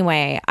 But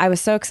anyway, I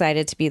was so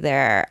excited to be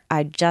there.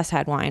 I just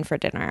had wine for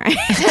dinner.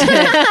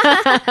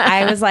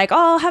 I was like,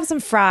 oh, I'll have some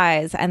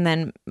fries. And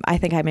then I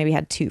think I maybe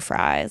had 2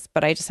 fries,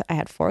 but I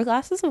had 4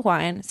 glasses of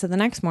wine. So the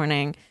next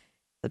morning,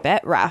 a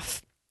bit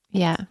rough.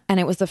 Yeah. And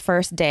it was the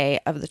first day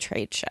of the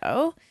trade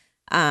show.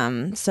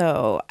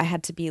 So I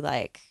had to be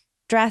like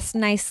dressed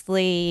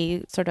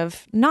nicely, sort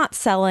of not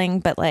selling,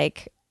 but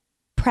like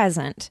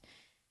present.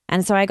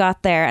 And so I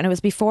got there, and it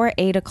was before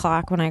 8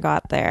 o'clock when I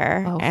got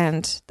there. Oh.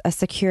 And a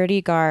security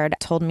guard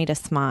told me to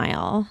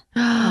smile.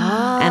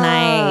 And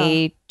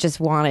I just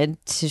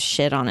wanted to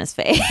shit on his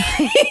face.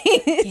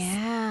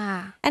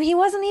 Yeah. And he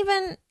wasn't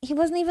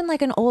even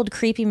like an old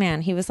creepy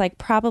man. He was like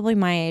probably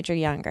my age or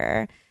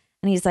younger.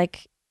 And he's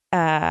like,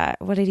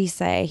 what did he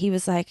say? He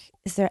was like,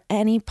 is there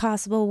any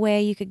possible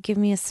way you could give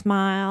me a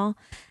smile?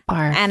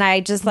 Barf. And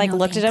I just like No,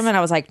 looked at thanks. him, and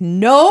I was like,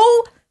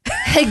 no.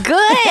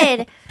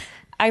 Good.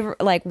 I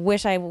like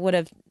wish I would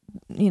have,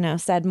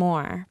 said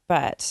more,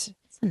 but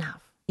That's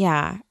enough.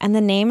 yeah. And the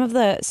name of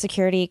the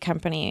security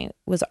company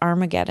was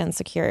Armageddon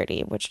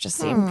Security, which just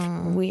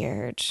seemed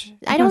weird.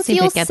 I don't don't seem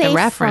to feel get the safe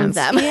reference.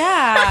 from them.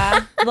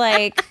 Yeah.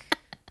 Like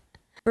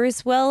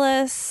Bruce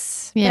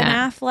Willis, Ben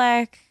Yeah.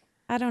 Affleck.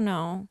 I don't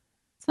know.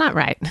 It's not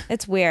right.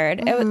 It's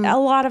weird. A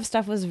lot of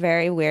stuff was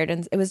very weird,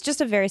 and it was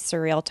just a very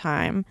surreal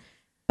time.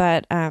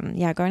 But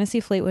yeah, going to see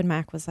Fleetwood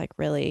Mac was like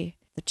really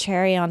the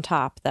cherry on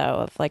top, though,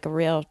 of like a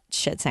real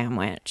shit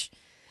sandwich.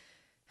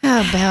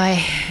 Oh,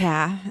 boy.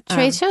 Yeah,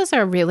 Trade shows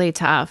are really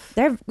tough.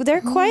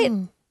 they're quite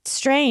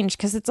strange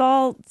because it's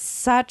all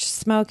such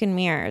smoke and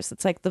mirrors.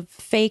 It's like the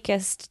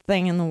fakest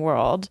thing in the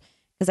world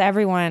because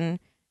everyone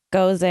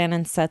goes in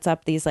and sets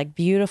up these like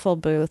beautiful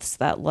booths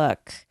that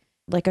look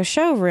like a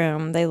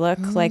showroom. They look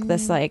like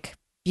this like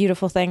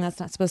beautiful thing that's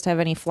not supposed to have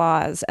any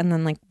flaws, and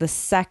then like the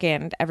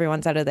second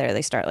everyone's out of there,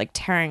 they start like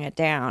tearing it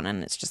down,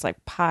 and it's just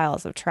like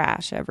piles of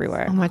trash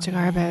everywhere. So much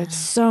garbage.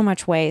 So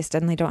much waste,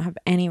 and they don't have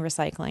any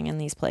recycling in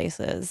these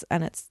places,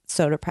 and it's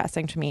so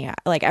depressing to me.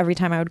 Like every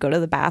time I would go to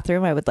the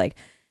bathroom, I would like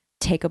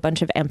take a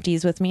bunch of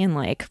empties with me and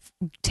like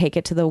take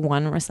it to the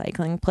one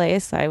recycling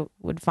place I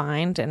would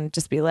find and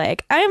just be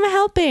like, I am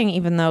helping,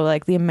 even though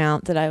like the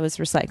amount that I was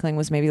recycling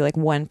was maybe like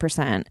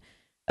 1%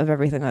 of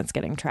everything that's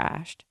getting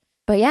trashed.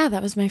 But yeah,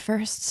 that was my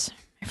first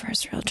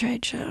real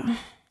trade show.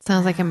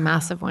 Sounds like a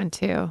massive one,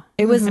 too.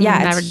 It was, I've yeah,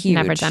 never, it's huge.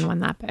 never done one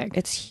that big.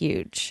 It's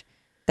huge.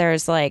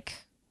 There's like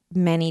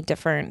many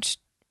different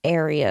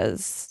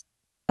areas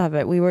of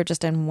it. We were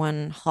just in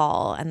one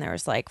hall, and there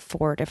was like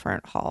 4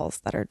 different halls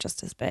that are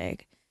just as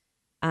big.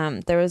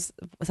 There was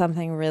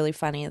something really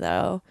funny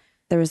though.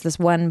 There was this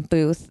one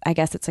booth, I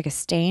guess it's like a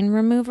stain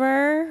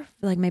remover,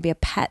 like maybe a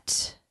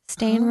pet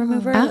stain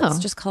remover. Oh. It's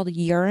just called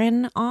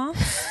Urine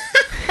Off.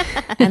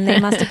 And they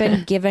must have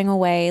been giving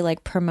away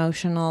like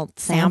promotional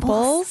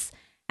samples.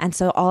 And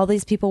so all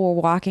these people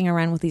were walking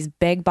around with these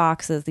big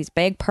boxes, these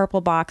big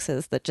purple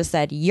boxes that just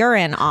said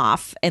Urine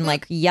Off in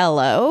like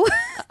yellow.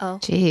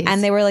 Jeez.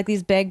 And they were like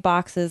these big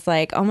boxes,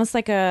 like almost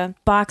like a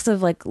box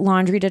of like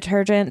laundry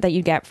detergent that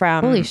you get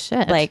from Holy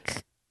shit.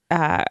 like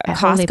Holy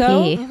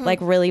Costco, pee. like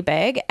really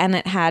big. And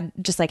it had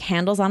just like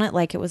handles on it,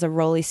 like it was a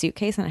rolly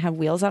suitcase, and it had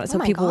wheels on it. So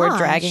my people were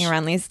dragging gosh.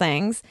 around these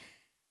things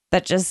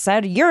that just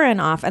said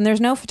Urine Off. And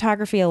there's no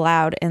photography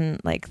allowed in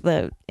like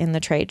in the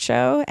trade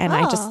show. And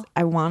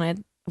I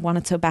wanted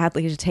so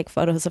badly to take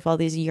photos of all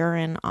these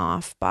Urine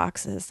Off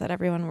boxes that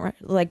everyone were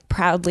like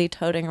proudly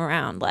toting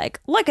around, like,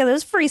 look at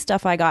this free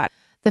stuff I got.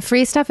 The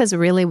free stuff is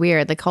really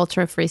weird. The culture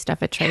of free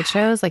stuff at trade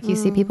shows. Like you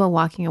see people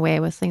walking away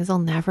with things they'll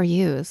never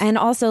use. And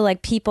also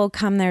like people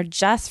come there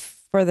just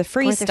for the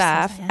free For their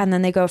stuff, stuff, yeah. and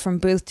then they go from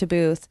booth to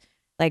booth,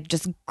 like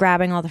just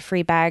grabbing all the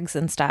free bags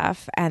and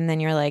stuff. And then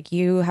you're like,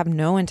 you have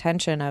no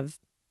intention of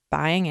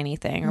buying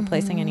anything or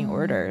placing any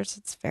orders.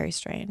 It's very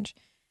strange.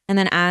 And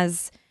then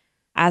as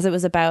it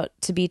was about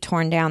to be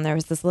torn down, there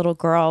was this little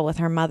girl with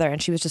her mother,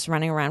 and she was just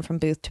running around from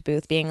booth to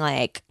booth being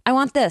like, I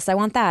want this, I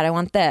want that, I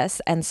want this.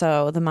 And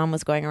so the mom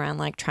was going around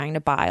like trying to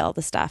buy all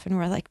the stuff, and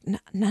we're like,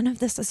 none of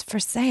this is for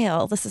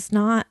sale. This is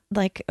not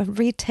like a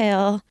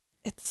retail.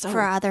 It's so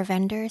For other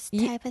vendors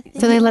type of thing.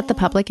 So they let the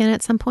public in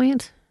at some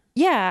point?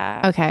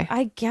 yeah. Okay.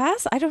 I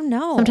guess, I don't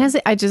know. Sometimes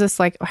I just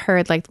like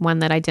heard like one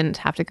that I didn't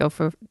have to go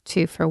for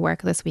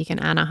work this week in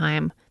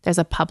Anaheim. There's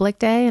a public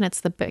day, and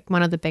it's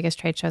one of the biggest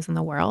trade shows in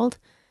the world.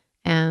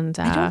 And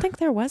I don't think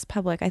there was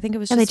public. I think it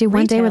was yeah, just they do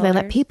one day where they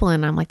let retailers. people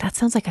in. I'm like, that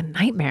sounds like a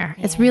nightmare.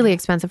 It's really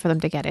expensive for them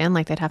to get in.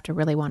 Like they'd have to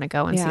really want to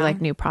go and see Yeah.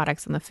 like new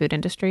products in the food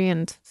industry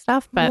and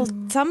stuff. But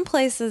Well, some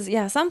places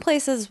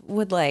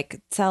would like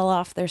sell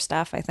off their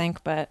stuff, I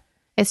think, but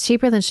it's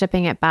cheaper than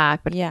shipping it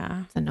back. But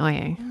yeah. it's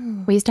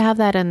annoying. We used to have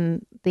that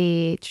in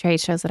the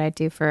trade shows that I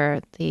do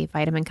for the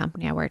vitamin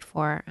company I worked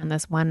for. And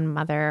this one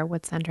mother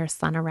would send her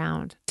son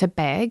around to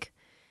beg.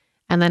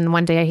 And then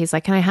one day he's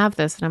like, can I have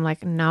this? And I'm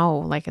like, no,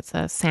 like it's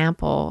a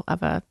sample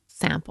of a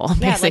sample,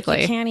 basically.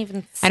 Like you can't even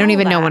I don't sell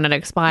even know that. when it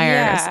expires.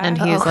 Yeah. And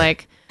he's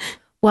like,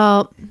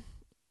 well,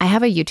 I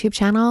have a YouTube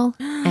channel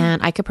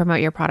and I could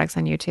promote your products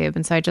on YouTube.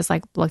 And so I just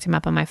like looked him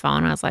up on my phone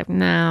and I was like,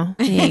 no,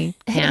 he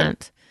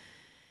can't.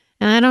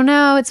 And I don't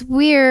know. It's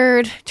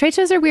weird. Trade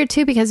shows are weird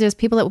too because there's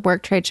people that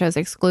work trade shows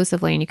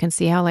exclusively and you can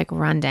see how like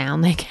run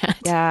down they get.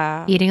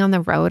 Yeah. Eating on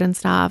the road and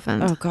stuff.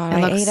 And Oh God, it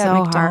I looks ate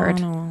so at hard.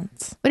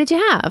 McDonald's. What did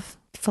you have?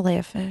 Filet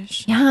of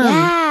fish. Yum.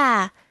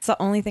 Yeah. It's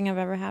the only thing I've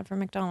ever had from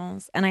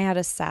McDonald's. And I had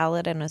a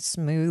salad and a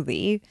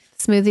smoothie.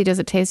 Smoothie, does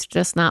it taste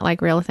just not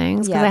like real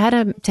things? Because Yeah. I had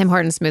a Tim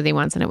Hortons smoothie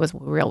once and it was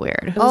real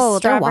weird. It was Oh, they're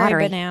strawberry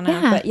watery. banana.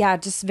 Yeah. But yeah,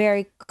 just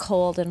very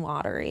cold and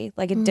watery.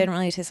 Like it didn't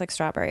really taste like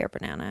strawberry or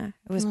banana.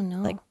 It was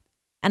like,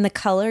 and the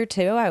color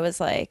too. I was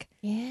like,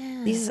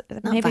 Yeah. these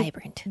not maybe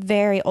vibrant.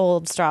 very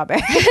old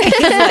strawberries,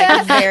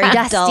 like very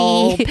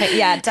Dusty.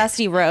 dull,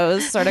 dusty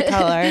rose sort of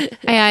color.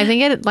 Yeah, I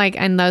think it like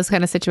in those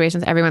kind of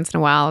situations, every once in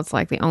a while, it's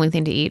like the only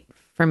thing to eat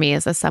for me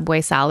is a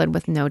Subway salad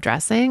with no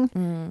dressing.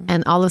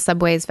 And all of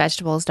Subway's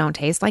vegetables don't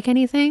taste like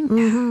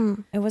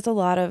anything. It was a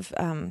lot of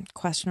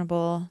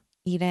questionable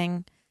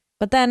eating,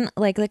 but then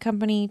like the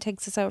company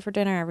takes us out for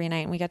dinner every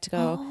night, and we get to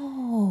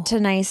go to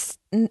nice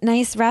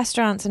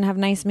restaurants and have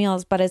nice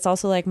meals. But it's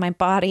also like my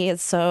body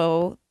is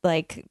so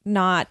like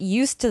not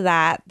used to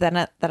that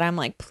that I'm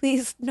like,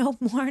 please no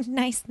more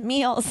nice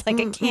meals. Like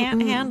I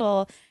can't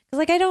handle because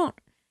like I don't.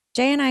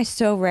 Jay and I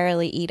so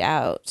rarely eat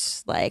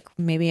out, like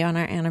maybe on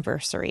our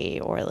anniversary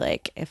or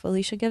like if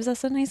Alicia gives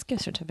us a nice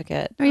gift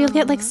certificate. Or you'll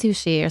get like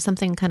sushi or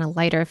something kind of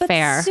lighter But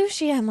fare.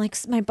 sushi, I'm like,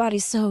 my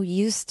body's so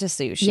used to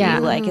sushi. Yeah.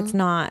 Like it's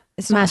not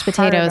Mashed not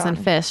hard potatoes and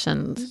on- fish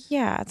and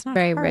Yeah, it's not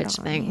very hard rich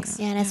on things.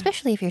 you. Yeah, and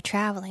especially if you're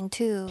traveling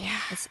too.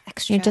 It's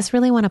extra. you just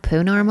really want to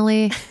poo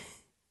normally.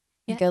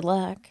 Good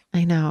luck.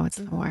 I know, it's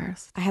the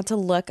worst. I had to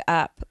look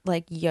up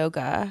like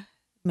yoga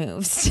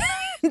moves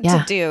Yeah.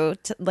 to do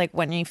to, like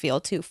when you feel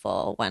too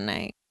full one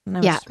night. And I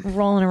was Yeah.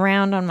 rolling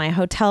around on my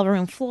hotel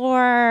room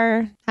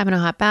floor. Having a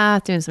hot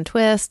bath, doing some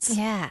twists.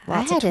 Yeah,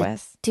 Lots I of had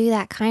twists. to do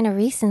that kind of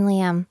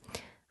recently.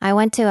 I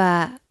went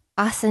to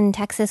Austin,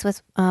 Texas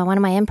with one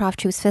of my improv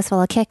troops,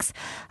 Fistful of Kicks.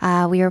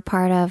 We were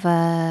part of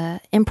a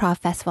improv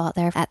festival out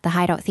there at the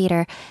Hideout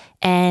Theater,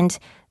 and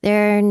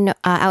they're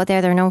out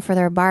there. They're known for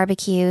their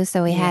barbecue,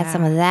 so we had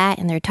some of that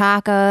and their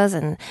tacos,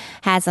 and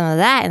had some of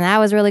that, and that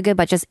was really good.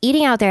 But just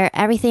eating out there,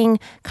 everything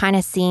kind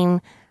of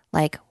seemed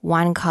like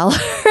one color.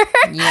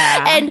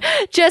 Yeah. And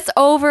just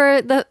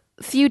over the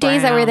few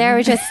days that we were there,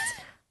 it just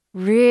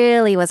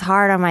really was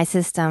hard on my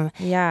system.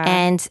 Yeah.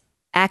 And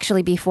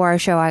actually, before our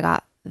show, I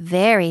got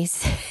very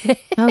sick.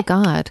 Oh,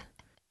 God.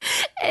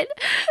 And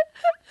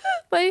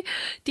my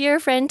dear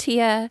friend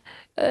Tia,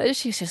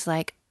 she's just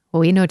like,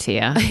 Well, we know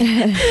Tia.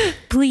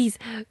 please,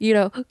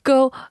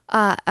 go.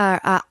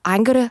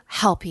 I'm gonna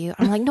help you.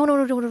 I'm like,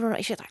 no.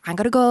 She's like, I'm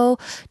gonna go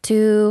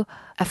to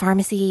a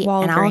pharmacy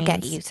and I'll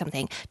get Walgreens. you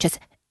something. Just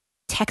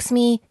text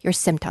me your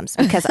symptoms,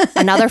 because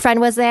another friend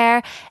was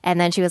there, and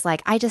then she was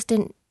like, I just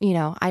didn't,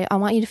 I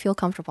want you to feel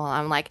comfortable.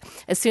 I'm like,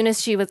 as soon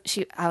as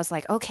I was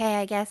like, okay,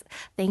 I guess,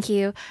 thank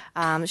you.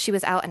 She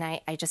was out, and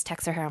I just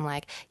texted her. I'm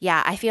like,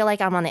 yeah, I feel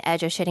like I'm on the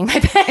edge of shitting my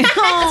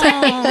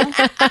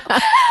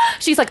pants.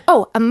 She's like,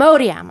 oh,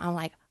 Imodium. I'm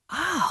like,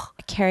 oh,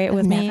 I carry it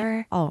with me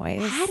never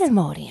always. had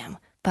Imodium,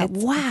 but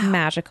It's wow,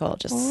 magical.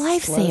 Just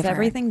Lifesaver. slows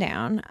everything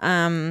down.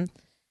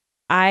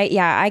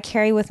 I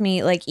carry with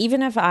me, like,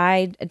 even if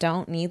I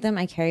don't need them,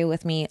 I carry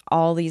with me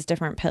all these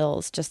different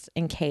pills just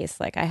in case.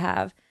 Like I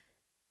have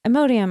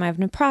Imodium, I have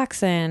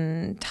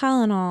naproxen,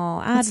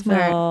 Tylenol, That's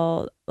smart.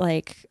 Advil,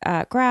 like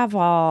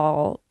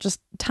Gravol,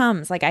 just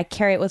Tums. Like I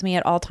carry it with me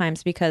at all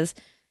times because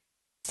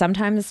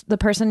sometimes the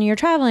person you're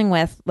traveling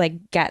with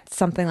like gets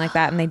something like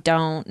that and they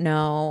don't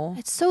know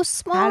it's so how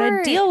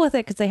smart. to deal with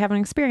it because they haven't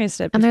experienced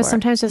it before. And there's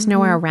sometimes just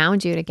nowhere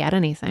around you to get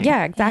anything.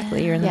 Yeah,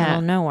 exactly. You're in the Yeah. middle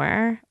of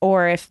nowhere.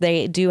 Or if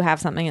they do have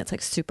something that's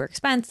like super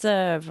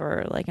expensive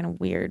or like in a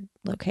weird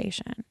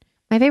location.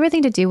 My favorite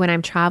thing to do when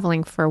I'm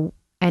traveling for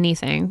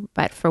anything,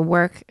 but for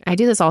work, I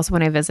do this also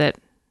when I visit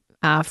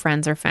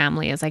friends or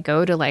family, is I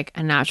go to like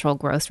a natural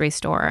grocery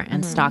store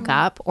and stock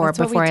up, or That's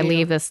what we before I do.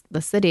 leave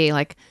the city,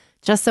 like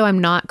just so I'm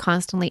not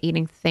constantly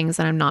eating things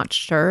that I'm not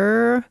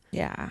sure.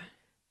 Yeah.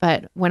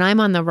 But when I'm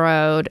on the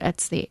road,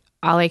 it's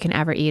all I can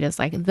ever eat is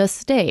like the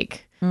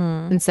steak.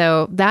 And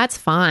so that's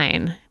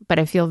fine. But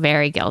I feel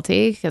very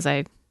guilty because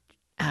I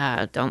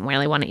don't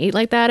really want to eat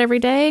like that every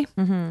day.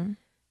 Mm-hmm.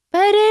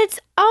 But it's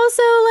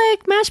also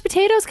like mashed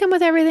potatoes come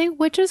with everything,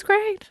 which is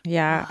great.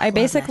 Yeah. I I love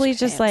basically mashed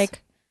just potatoes.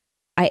 like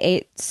I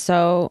ate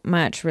so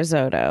much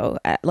risotto.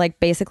 Like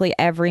basically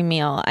every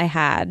meal I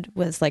had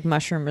was like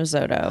mushroom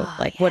risotto,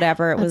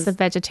 whatever it That's was. the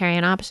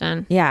vegetarian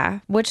option. Yeah,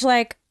 which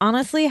like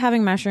honestly,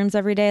 having mushrooms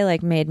every day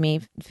like made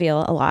me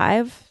feel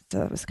alive.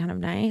 So it was kind of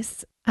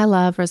nice. I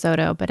love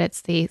risotto, but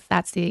that's the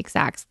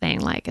exact thing.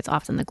 Like it's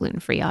often the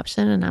gluten-free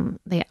option, and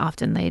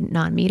often the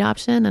non-meat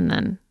option, and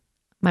then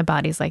my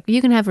body's like,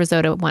 you can have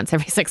risotto once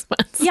every 6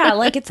 months. Yeah,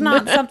 like it's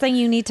not something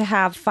you need to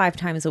have 5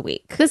 times a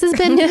week. This has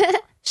been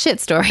shit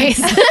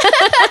stories.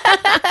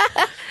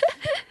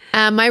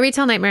 My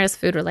retail nightmare is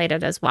food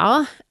related as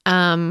well.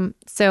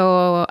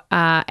 So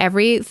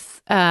every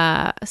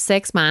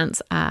 6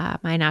 months,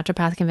 my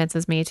naturopath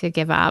convinces me to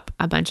give up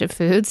a bunch of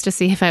foods to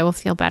see if I will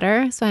feel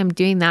better. So I'm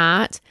doing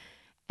that.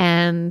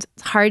 And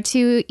it's hard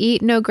to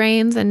eat no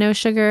grains and no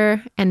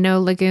sugar and no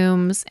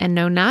legumes and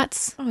no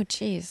nuts. Oh,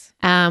 geez.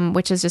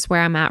 Which is just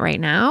where I'm at right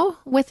now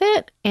with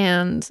it.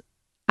 And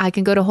I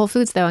can go to Whole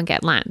Foods though and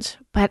get lunch,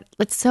 but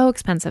it's so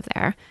expensive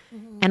there.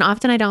 And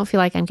often I don't feel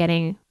like I'm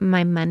getting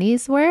my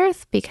money's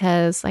worth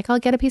because like I'll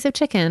get a piece of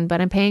chicken,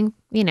 but I'm paying,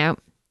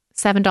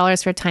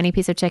 $7 for a tiny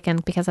piece of chicken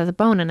because it has a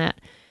bone in it.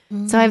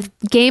 So I've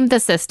gamed the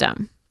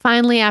system.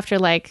 Finally, after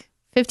like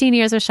 15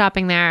 years of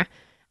shopping there,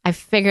 I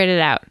figured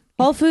it out.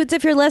 Whole Foods,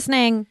 if you're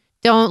listening,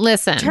 Don't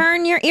listen.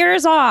 turn your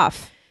ears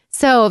off.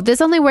 So this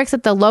only works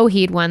at the low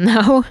heat one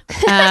though.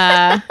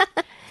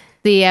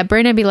 The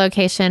Burnaby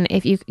location,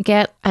 if you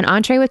get an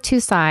entree with 2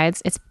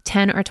 sides, it's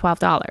 $10 or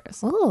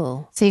 $12.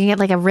 Ooh. So you can get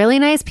like a really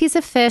nice piece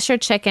of fish or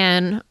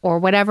chicken or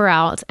whatever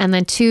else, and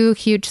then 2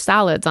 huge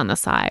salads on the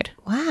side,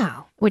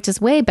 Wow. which is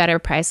way better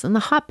price than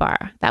the hot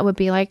bar. That would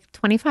be like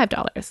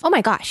 $25. Oh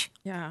my gosh.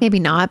 Yeah. Maybe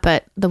not,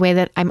 but the way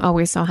that I'm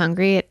always so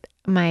hungry,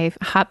 my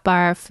hot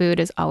bar food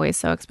is always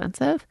so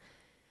expensive.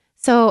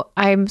 So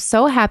I'm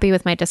so happy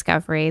with my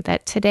discovery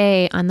that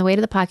today on the way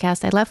to the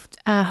podcast, I left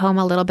home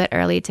a little bit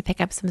early to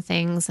pick up some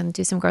things and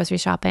do some grocery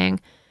shopping.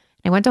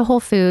 I went to Whole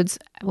Foods,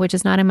 which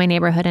is not in my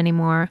neighborhood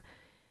anymore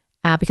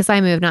because I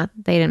moved.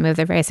 They didn't move.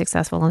 They're very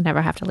successful and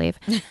never have to leave.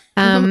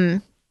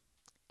 And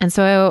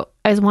so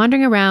I was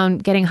wandering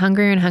around getting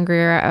hungrier and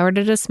hungrier. I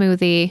ordered a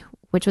smoothie,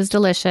 which was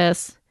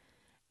delicious.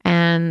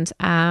 And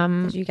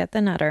Did you get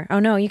the nutter? Oh,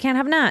 no, you can't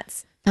have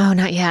nuts. oh,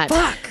 not yet.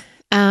 Fuck.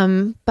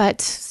 But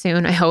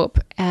soon, I hope.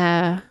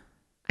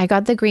 I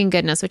got the Green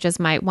Goodness, which is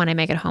my one I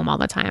make at home all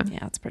the time.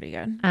 Yeah, it's pretty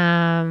good.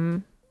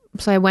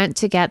 So I went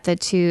to get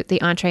the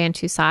entree and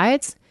 2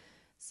 sides.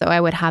 So I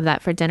would have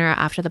that for dinner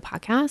after the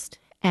podcast.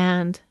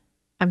 And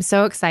I'm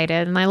so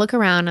excited. And I look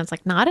around and it's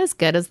like not as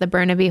good as the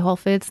Burnaby Whole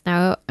Foods.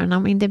 No, I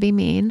don't mean to be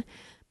mean,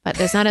 but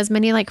there's not as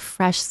many like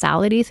fresh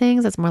salady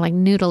things. It's more like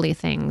noodly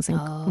things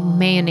and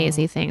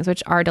mayonnaise-y things,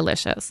 which are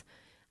delicious.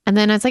 And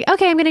then I was like,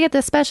 okay, I'm going to get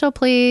this special,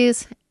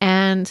 please.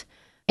 And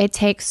it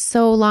takes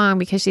so long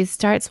because she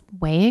starts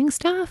weighing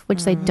stuff,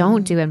 which they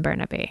don't do in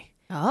Burnaby.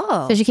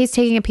 Oh. So she keeps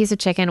taking a piece of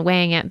chicken,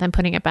 weighing it, then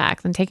putting it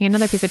back, then taking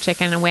another piece of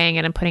chicken and weighing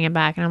it and putting it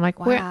back. And I'm like,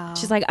 Wow.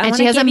 She's like, I And want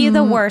she to has give a you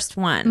the worst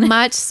one.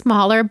 much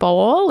smaller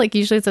bowl. Like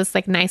usually it's this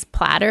like nice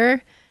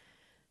platter.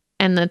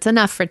 And that's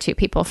enough for 2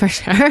 people for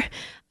sure.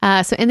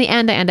 So in the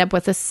end, I end up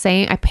with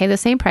I pay the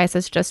same price.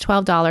 It's just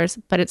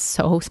 $12, but it's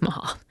so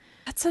small.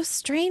 That's so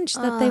strange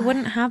that they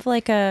wouldn't have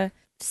like a...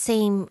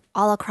 Same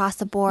all across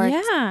the board.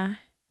 Yeah.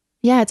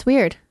 Yeah, it's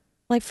weird.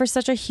 Like for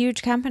such a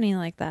huge company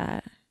like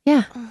that.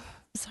 Yeah.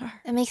 Bizarre.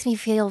 It makes me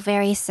feel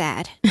very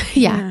sad.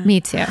 Yeah, me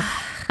too.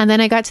 And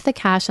then I got to the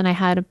cash and I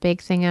had a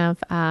big thing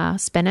of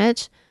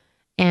spinach.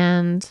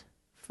 And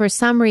for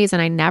some reason,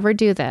 I never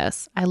do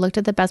this. I looked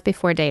at the best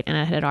before date and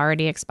it had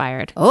already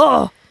expired.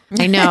 Oh.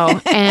 I know.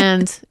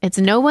 And it's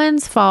no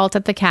one's fault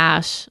at the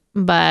cash,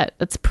 but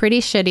it's pretty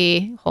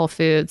shitty Whole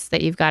Foods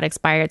that you've got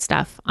expired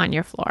stuff on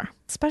your floor.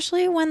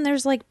 Especially when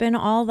there's like been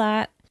all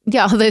that.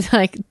 Yeah, all the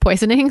like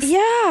poisonings.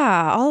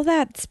 Yeah. All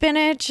that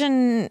spinach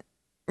and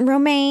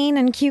romaine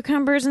and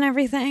cucumbers and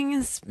everything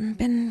has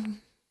been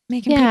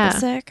making people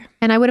sick.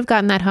 And I would have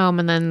gotten that home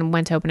and then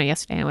went to open it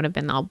yesterday and it would have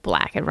been all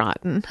black and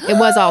rotten. It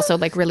was also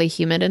like really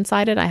humid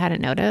inside it. I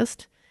hadn't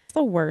noticed. It's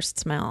the worst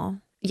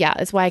smell. Yeah,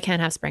 it's why I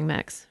can't have spring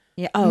mix.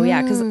 Yeah. Oh,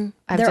 yeah. Because I'm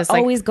they're just like-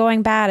 always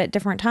going bad at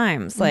different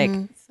times. Like,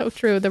 So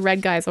true. The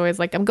red guy's always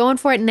like, I'm going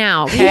for it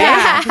now. Okay?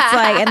 yeah. It's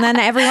like, and then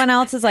everyone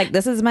else is like,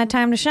 this is my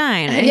time to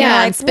shine. And you're Yeah,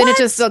 like, and spinach what?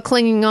 is still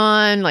clinging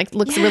on, like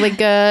looks really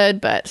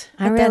good, but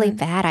I'm really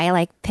bad. I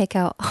like pick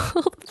out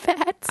all the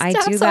bad stuff. I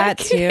do so that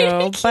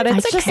can- too. But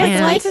it's I just like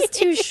can't. life is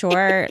too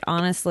short,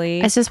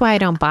 honestly. it's just why I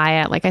don't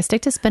buy it. Like I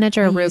stick to spinach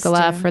or used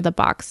arugula to. for the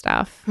box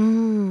stuff.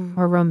 Mm.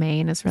 Or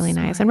romaine is really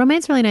nice. And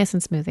romaine's really nice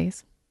in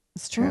smoothies.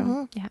 It's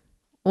true. Yeah.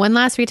 One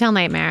last retail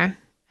nightmare.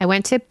 I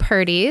went to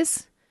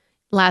Purdy's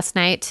last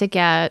night to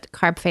get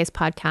Carb Face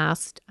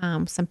Podcast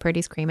some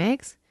Purdy's cream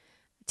eggs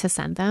to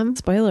send them.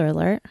 Spoiler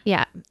alert.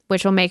 Yeah,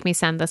 which will make me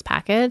send this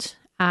package.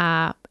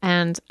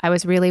 And I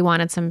was really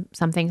wanted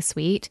something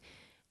sweet.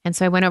 And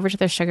so I went over to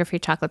the sugar-free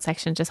chocolate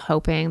section just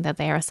hoping that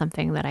they are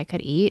something that I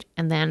could eat.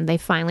 And then they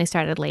finally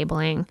started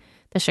labeling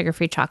the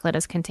sugar-free chocolate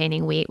as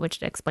containing wheat,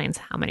 which explains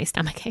how many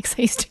stomach aches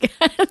I used to get.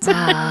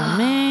 Oh,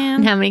 Man.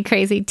 And how many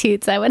crazy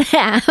toots I would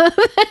have.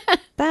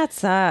 That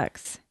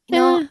sucks. You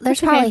know, Yeah, there's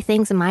that's okay. probably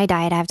things in my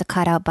diet I have to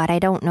cut out, but I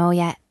don't know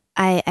yet.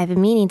 I've been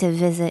meaning to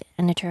visit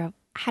a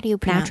how do you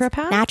pronounce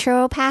Naturopath?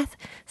 Naturopath?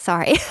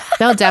 Sorry.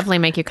 They'll definitely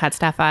make you cut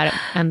stuff out,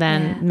 and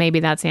then maybe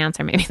that's the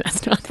answer. Maybe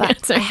that's not the But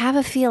answer. I have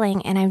a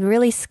feeling, and I'm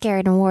really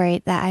scared and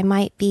worried that I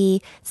might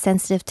be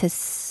sensitive to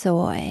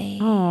soy.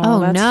 Oh,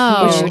 that's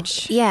no.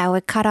 huge. Yeah, it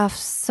would cut off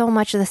so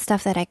much of the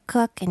stuff that I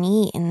cook and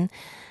eat, and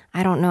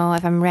I don't know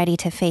if I'm ready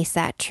to face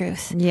that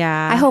truth.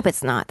 Yeah. I hope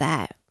it's not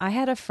that. I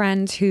had a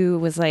friend who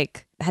was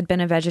like, had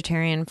been a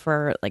vegetarian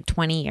for like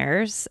 20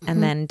 years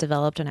and then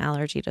developed an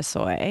allergy to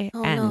soy.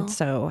 Oh, and no.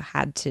 so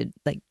had to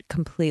like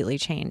completely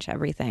change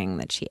everything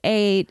that she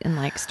ate and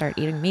like start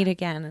eating meat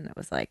again. And it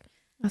was like,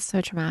 That's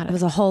so traumatic. it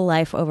was a whole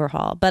life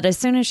overhaul. But as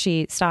soon as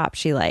she stopped,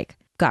 she like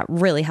got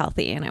really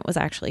healthy. And it was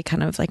actually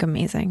kind of like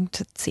amazing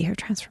to see her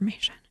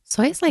transformation.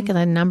 Soy is like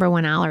the number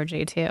one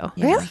allergy too.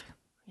 Really?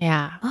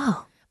 Yeah.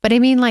 Oh. But I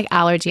mean, like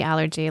allergy.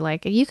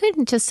 Like you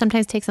could just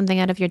sometimes take something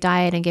out of your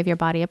diet and give your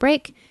body a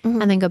break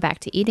and then go back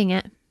to eating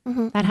it.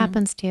 That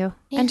happens too.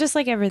 And just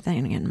like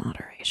everything in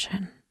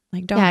moderation.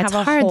 Like don't Yeah, have it's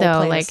a hard whole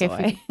though. plate Like of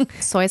soy.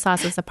 if soy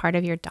sauce is a part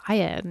of your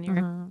diet and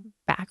your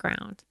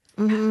background.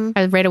 Mm-hmm.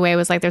 I right away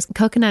was like, there's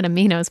coconut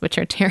aminos, which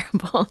are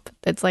terrible.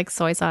 It's like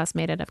soy sauce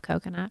made out of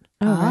coconut.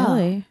 Oh,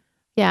 really?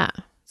 Yeah.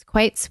 It's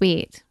quite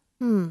sweet,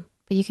 Hmm.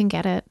 but you can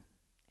get it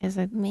as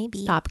a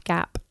Maybe.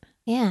 stopgap.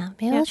 Yeah.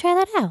 Maybe I'll try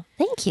that out.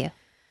 Thank you.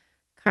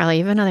 Carly,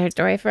 you have another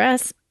story for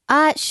us?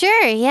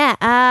 Sure.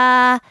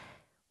 Yeah.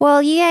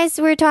 Well, you guys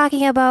were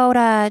talking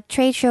about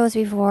trade shows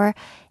before,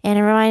 and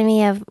it reminded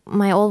me of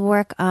my old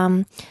work.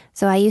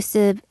 So I used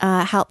to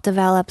help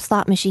develop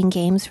slot machine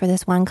games for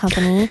this one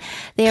company.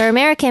 They were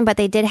American, but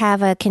they did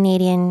have a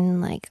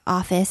Canadian like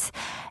office,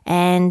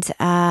 and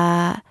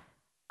I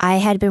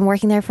had been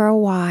working there for a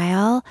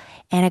while,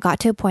 and it got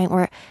to a point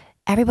where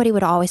everybody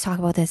would always talk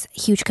about this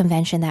huge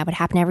convention that would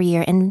happen every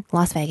year in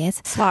Las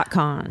Vegas.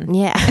 SlotCon.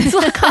 Yeah.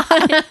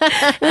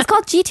 It was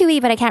called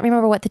G2E, but I can't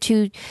remember what the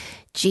two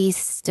G's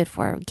stood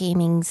for.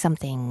 Gaming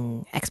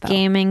something expo.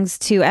 Gaming's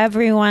to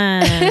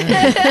everyone.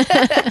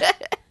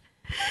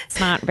 It's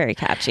not very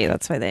catchy.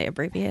 That's why they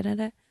abbreviated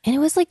it. And it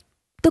was like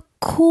the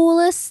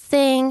coolest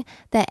thing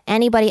that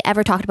anybody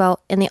ever talked about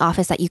in the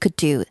office that you could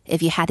do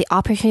if you had the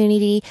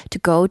opportunity to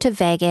go to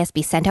Vegas,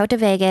 be sent out to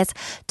Vegas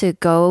to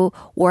go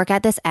work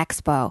at this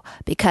expo,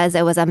 because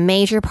it was a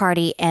major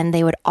party and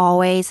they would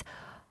always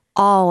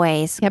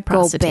Yeah, go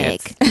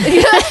prostitutes. big.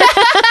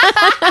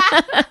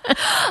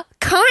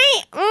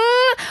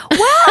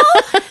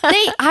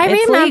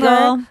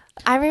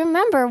 I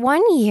remember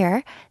one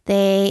year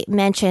they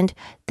mentioned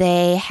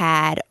they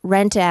had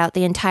rented out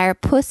the entire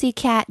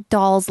Pussycat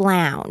Dolls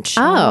Lounge.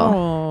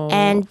 Oh.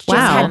 And just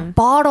wow. had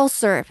bottle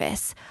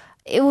service.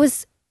 It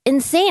was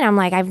insane. I'm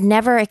like, I've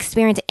never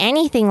experienced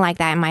anything like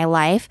that in my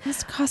life.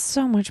 This costs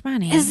so much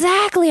money.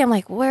 Exactly. I'm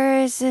like,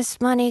 where is this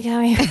money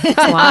coming from?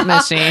 Slot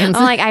machines.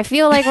 I'm like, I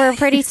feel like we're a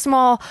pretty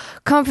small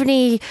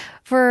company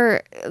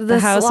for The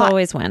house slot.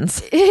 always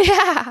wins.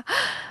 Yeah.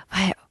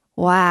 But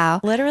wow.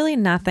 Literally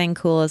nothing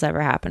cool has ever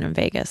happened in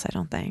Vegas, I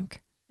don't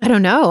think. I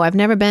don't know. I've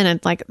never been.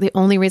 And like the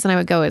only reason I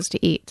would go is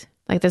to eat.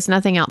 Like there's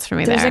nothing else for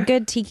me There's there. a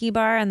good tiki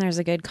bar and there's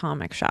a good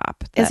comic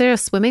shop. Is there a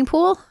swimming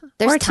pool?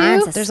 There's or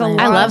tons two? of There's a swimming.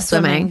 lot I love of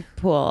swimming swimming.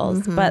 pools,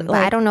 but But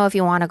like, I don't know if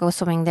you want to go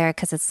swimming there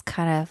because it's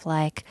kind of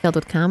like Filled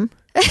with cum?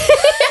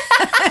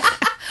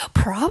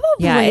 probably.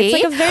 yeah, it's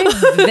like a very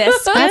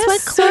viscous. That's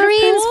what sort of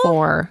chlorine's pool.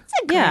 for.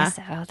 Yeah. Gross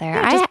out there.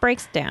 It I just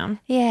breaks down.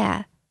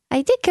 Yeah.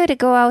 I did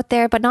go out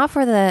there, but not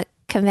for the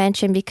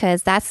convention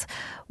because that's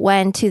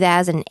when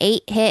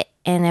 2008 hit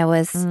and it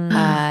was,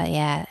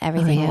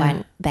 everything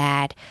went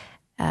bad.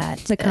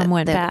 The cum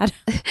went bad.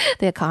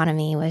 The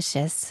economy was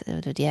just,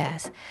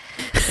 yes,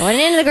 going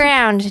into the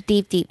ground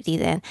deep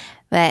in.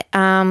 But,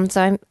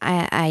 so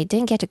I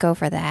didn't get to go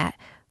for that,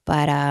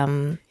 but,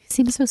 You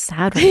seem so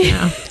sad right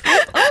now.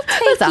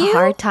 it's a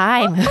hard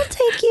time. I'll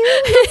take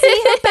you. You'll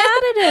see how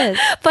bad it is.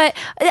 But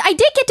I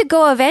did get to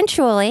go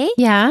eventually.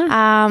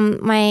 Yeah.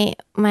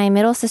 My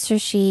middle sister,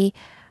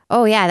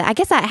 I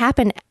guess that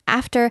happened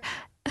after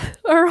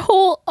our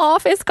whole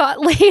office got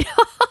laid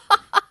off.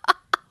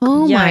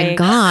 Oh my Yikes.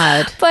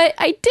 God. But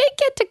I did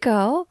get to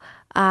go.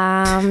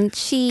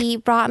 She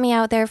brought me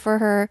out there for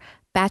her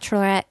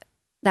bachelorette.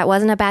 That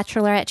wasn't a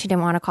bachelorette. She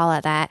didn't want to call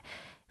it that.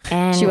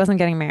 And She wasn't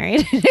getting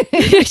married.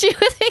 she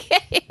was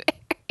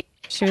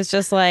She was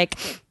just like,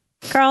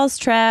 Carl's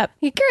trip.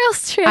 a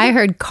girl's trip. I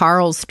heard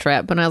Carl's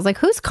trip and I was like,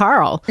 who's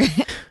Carl?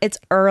 It's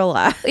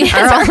Erla.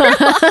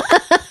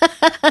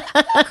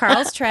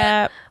 Carl's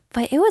trip.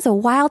 But it was a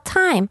wild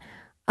time.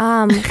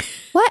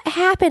 What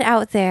happened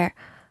out there?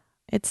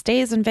 It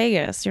stays in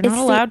Vegas. You're It's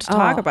not allowed to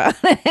talk about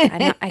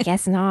it. I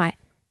guess not,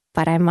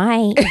 but I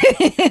might.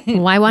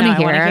 Well, I want to I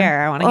want to hear. hear.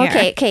 I want to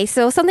hear. Okay.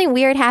 So something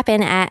weird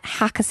happened at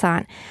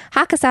Hakkasan.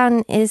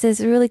 Hakkasan is this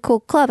really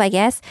cool club, I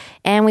guess,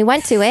 and we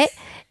went to it.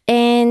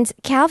 And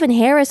Calvin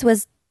Harris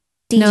was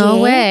DJing. No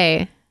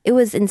way. It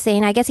was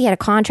insane. I guess he had a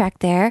contract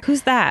there.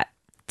 Who's that?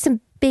 Some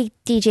big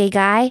DJ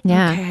guy.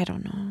 Yeah. Okay, I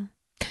don't know.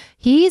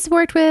 He's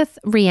worked with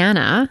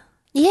Rihanna.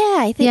 Yeah,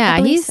 I think. Yeah, I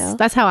believe he's so.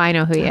 that's how I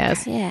know who he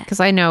is. Yeah. Because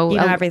I know, You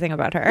know everything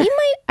about her. You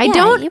might. I yeah,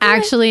 don't you might-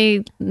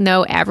 actually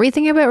know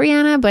everything about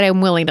Rihanna, but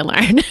I'm willing to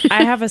learn.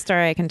 I have a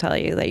story I can tell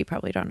you that you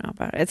probably don't know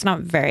about. It's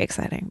not very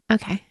exciting.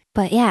 Okay.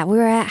 But yeah, we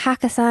were at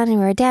Hakkasan and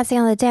we were dancing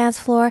on the dance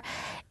floor, and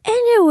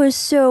it was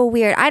so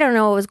weird. I don't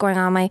know what was going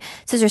on. My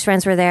sister's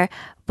friends were there,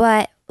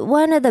 but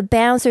one of the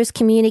bouncers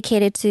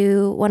communicated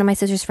to one of my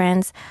sister's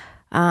friends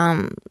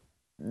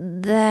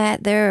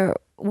that there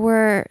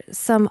were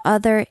some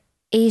other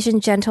Asian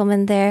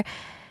gentlemen there,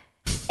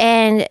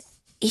 and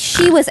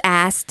she was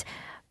asked,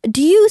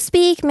 "Do you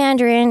speak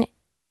Mandarin?"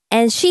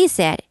 And she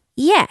said,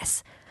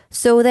 "Yes."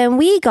 So then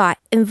we got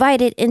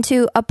invited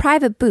into a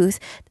private booth.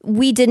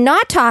 We did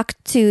not talk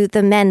to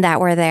the men that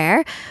were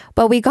there,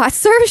 but we got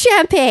served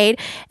champagne.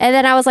 And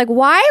then I was like,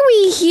 why are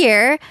we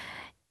here?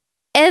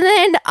 And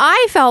then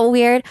I felt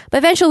weird, but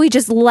eventually we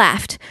just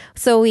left.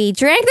 So we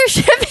drank their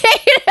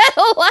champagne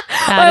and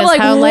left. I'm is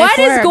like, how life what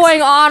is works.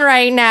 going on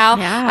right now?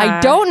 Yeah. I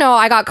don't know.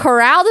 I got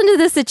corralled into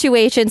this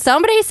situation.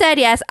 Somebody said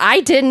yes.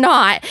 I did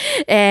not.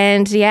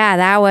 And yeah,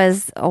 that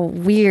was a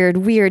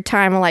weird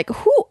time. I'm like,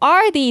 who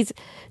are these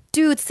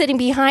dudes sitting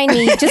behind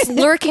me just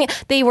lurking?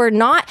 They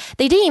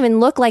didn't even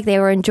look like they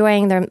were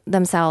enjoying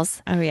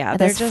themselves Oh yeah, at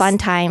they're this just fun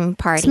time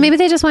party. So maybe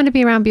they just wanted to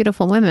be around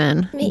beautiful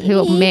women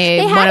who may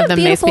they one had of a them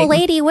may beautiful speak.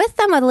 lady with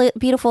them,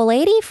 beautiful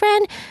lady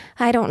friend.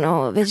 I don't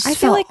know. It just I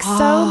feel felt like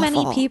so many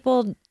awful.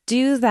 people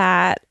do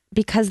that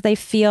because they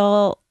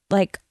feel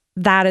like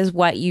that is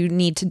what you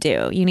need to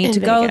do. You need In to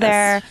go Vegas.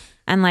 there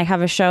and like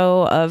have a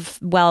show of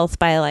wealth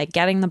by like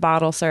getting the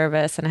bottle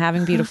service and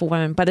having beautiful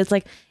women. But it's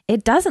like,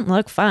 it doesn't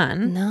look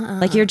fun. Nuh-uh.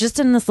 Like you're just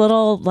in this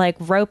little like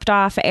roped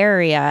off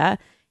area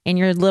in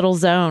your little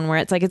zone where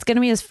it's like, it's going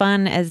to be as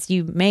fun as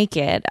you make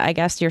it, I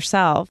guess,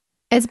 yourself.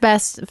 It's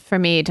best for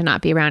me to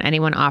not be around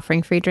anyone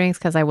offering free drinks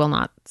because I will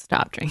not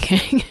stop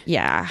drinking.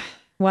 Yeah.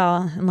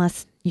 Well,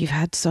 unless you've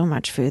had so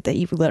much food that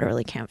you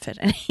literally can't fit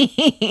any.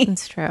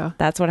 It's true.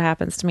 That's what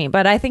happens to me.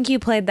 But I think you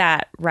played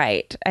that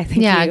right. I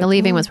think Yeah, you,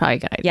 leaving was probably a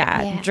good idea.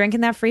 yeah, Yeah.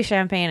 drinking that free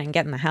champagne and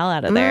getting the hell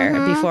out of there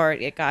before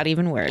it got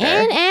even weirder.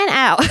 in and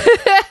out.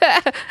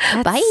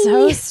 That's Bye.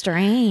 so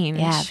strange.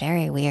 Yeah,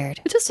 very weird.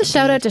 Just a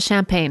shout out to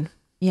champagne.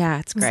 Yeah,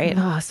 it's great.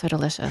 Oh, so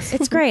delicious.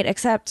 It's great,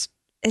 except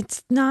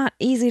it's not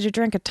easy to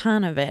drink a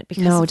ton of it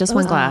because No, of just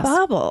one those glass.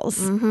 bubbles.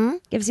 Mm-hmm.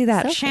 Gives you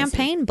that So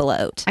champagne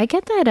bloat. I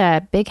get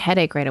that big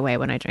headache right away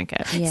when I drink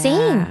it.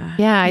 Same.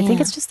 Yeah, I think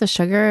Yeah. it's just the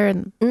sugar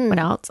and what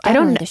else? I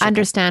definitely don't the sugar.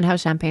 understand how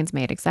champagne's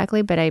made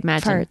exactly, but I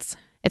imagine Farts.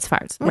 it's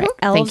farts. Right.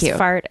 Elves Thank you.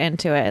 fart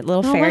into it.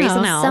 Little Oh, fairies wow.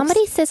 and elves.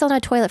 Somebody sits on a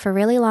toilet for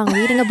really long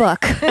reading a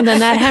book. And then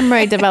that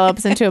hemorrhoid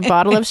develops into a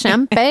bottle of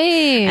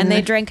champagne. and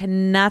they drink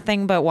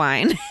nothing but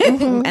wine.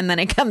 And then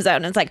it comes out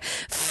and it's like,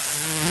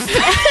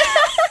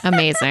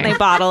 Amazing. they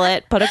bottle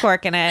it, put a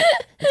cork in it.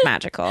 It's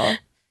magical.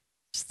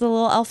 Just a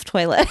little elf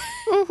toilet.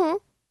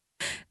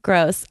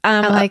 Gross.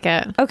 I like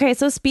it. Okay,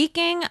 so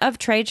speaking of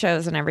trade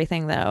shows and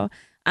everything, though,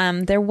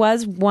 there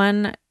was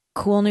one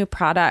cool new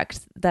product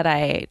that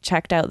I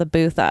checked out the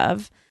booth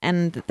of,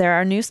 and they're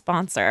our new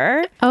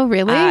sponsor. Oh,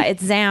 really?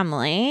 It's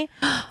Zamly.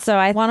 So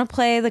I want to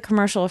play the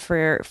commercial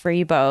for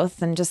you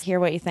both and just hear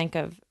what you think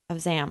of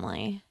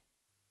Zamly.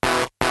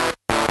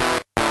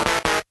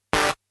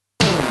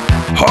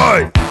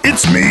 Hi,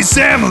 it's me,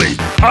 Samly.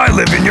 I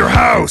live in your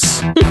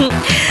house.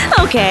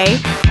 Okay.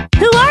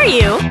 Who are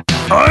you?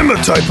 I'm a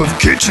type of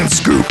kitchen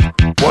scoop.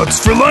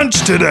 What's for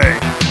lunch today?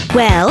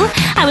 Well,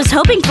 I was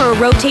hoping for a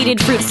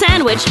rotated fruit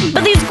sandwich,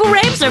 but these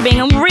grapes are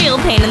being a real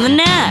pain in the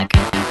neck.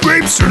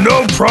 Grapes are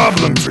no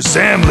problem for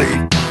Samly.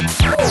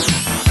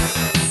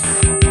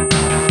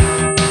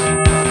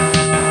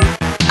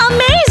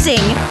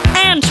 Amazing!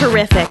 And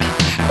terrific.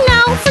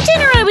 Now, for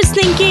dinner I was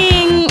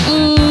thinking,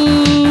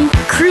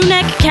 crew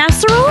neck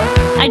casserole?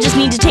 I just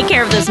need to take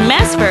care of this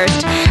mess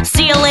first.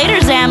 See you later,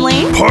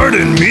 Zamly.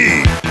 Pardon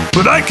me,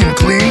 but I can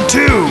clean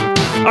too.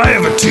 I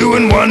have a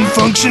 2-in-1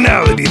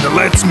 functionality that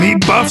lets me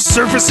buff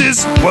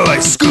surfaces while I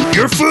scoop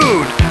your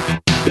food.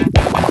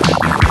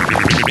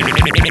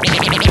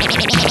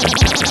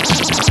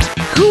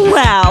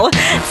 Wow.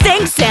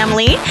 Thanks,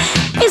 Zamly.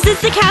 Is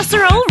this the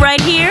casserole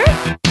right here?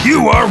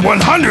 You are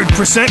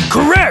 100%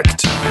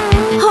 correct.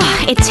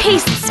 Oh, it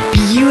tastes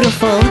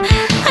beautiful.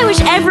 I wish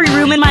every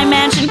room in my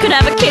mansion could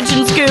have a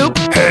kitchen scoop.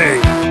 Hey,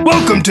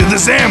 welcome to the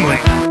Zamly.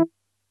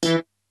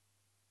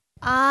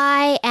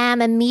 I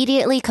am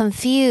immediately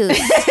confused.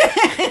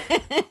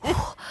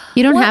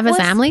 You don't have a was-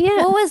 Zamly yet?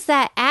 What was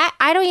that?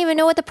 I don't even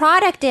know what the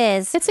product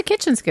is. It's a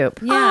kitchen scoop.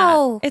 Yeah,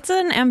 Oh. it's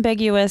an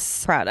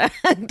ambiguous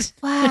product.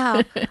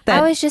 Wow.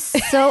 I was just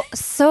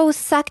so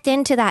sucked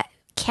into that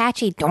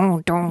catchy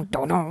don don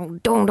don don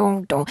don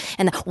don don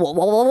and the whoa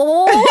whoa whoa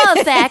whoa,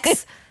 whoa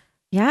effects.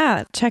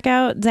 Yeah, check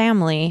out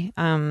Zamly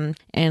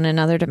in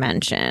another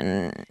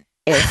dimension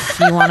if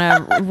you want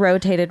a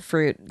rotated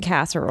fruit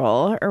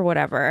casserole or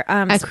whatever.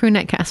 A crew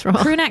neck casserole.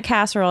 Crew neck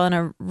casserole and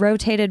a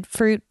rotated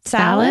fruit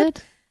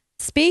salad.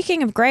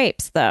 Speaking of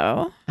grapes,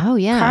 though, Oh,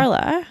 yeah.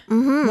 Carla,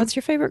 what's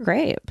your favorite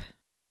grape?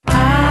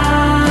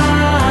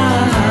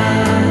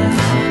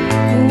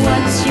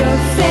 What's your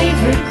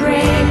favorite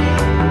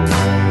grape?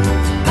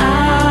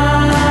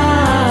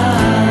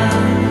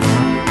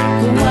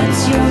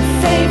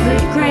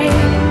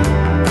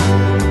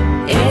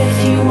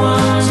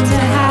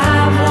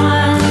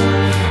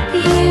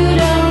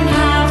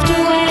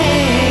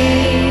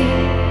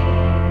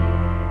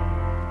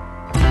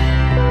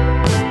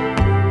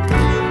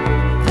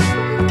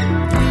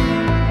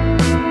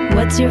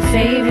 What's your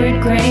favorite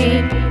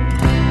grape?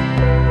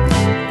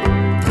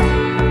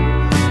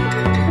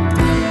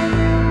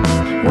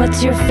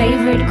 What's your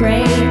favorite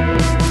grape?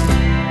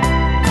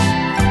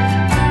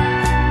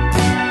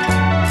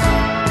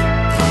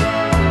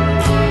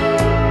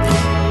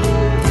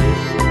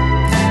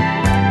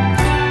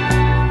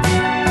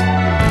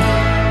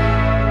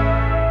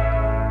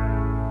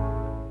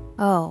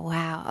 Oh,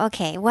 wow.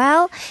 Okay.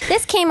 Well,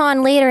 this came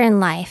on later in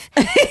life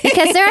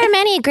because there are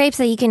many grapes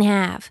that you can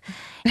have.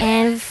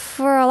 And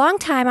for a long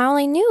time, I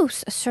only knew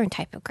a certain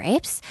type of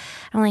grapes.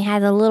 I only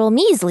had the little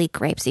measly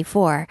grapes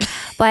before.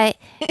 But,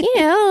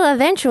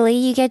 eventually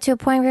you get to a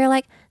point where you're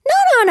like,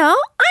 no,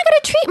 I'm going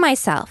to treat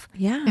myself.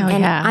 Yeah. Oh,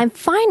 And yeah. I'm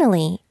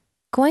finally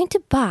going to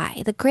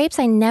buy the grapes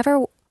I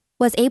never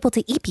was able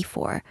to eat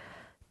before.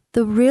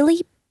 The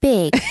really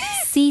big,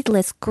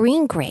 seedless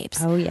green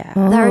grapes Oh, yeah.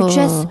 that are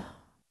just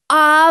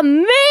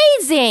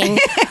amazing.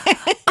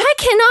 I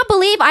cannot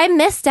believe I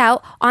missed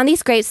out on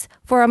these grapes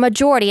for a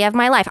majority of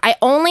my life. I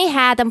only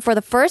had them for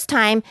the first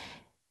time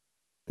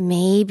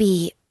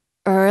maybe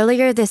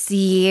earlier this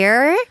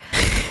year.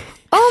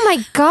 Oh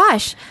my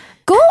gosh.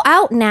 Go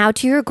out now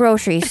to your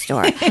grocery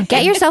store.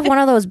 Get yourself one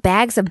of those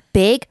bags of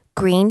big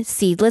green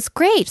seedless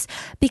grapes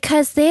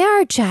because they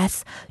are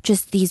just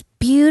these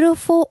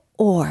beautiful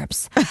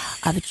orbs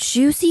of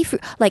juicy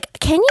fruit. Like,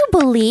 can you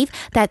believe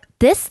that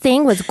this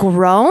thing was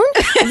grown?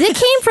 It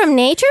came from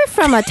nature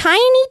from a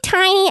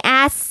tiny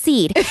ass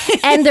seed,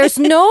 and there's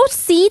no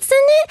seeds in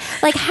it.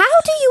 Like, how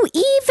do you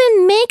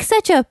even make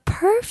such a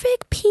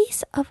perfect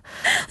piece of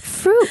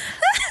fruit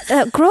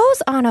that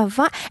grows on a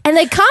vine? And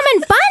they come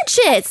in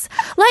bunches.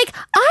 Like,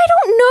 I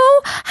don't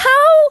know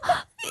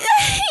how.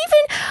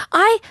 Even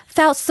I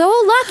felt so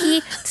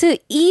lucky to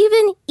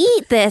even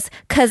eat this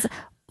because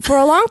for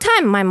a long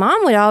time, my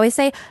mom would always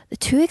say,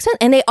 too expensive.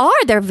 And they are.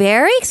 They're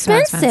very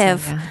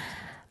expensive.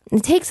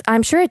 Yeah.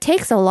 I'm sure it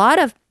takes a lot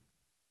of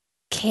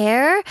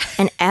care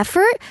and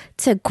effort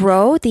to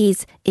grow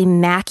these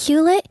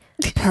immaculate,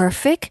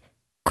 perfect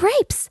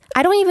grapes.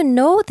 I don't even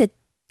know the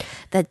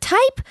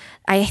type.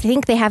 I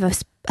think they have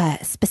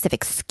a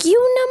specific SKU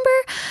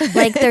number.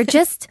 Like, they're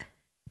just,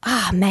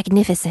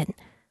 magnificent.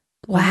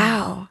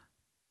 Wow.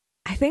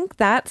 I think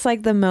that's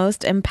like the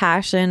most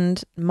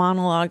impassioned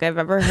monologue I've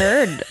ever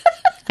heard.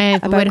 I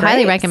About would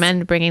highly grapes.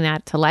 recommend bringing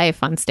that to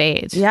life on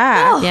stage.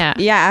 Yeah. Yeah.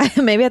 Yeah.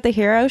 Maybe at the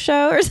hero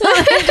show or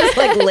something. Just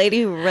like a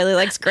lady who really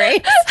likes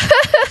grapes.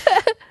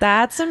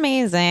 That's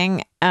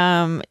amazing.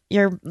 You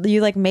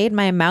like made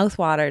my mouth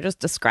water just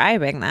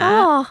describing that.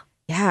 Oh,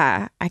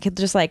 Yeah. I could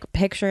just like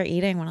picture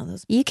eating one of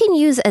those. you can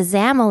use a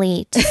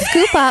Zamily to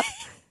scoop up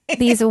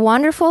these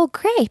wonderful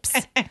grapes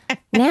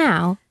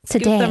now,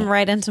 Scoop today. them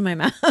right into my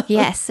mouth.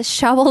 Yes,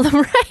 shovel them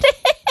right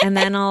in. And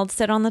then I'll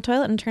sit on the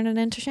toilet and turn it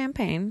into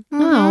champagne. Oh,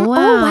 Mhm. wow.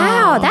 Oh,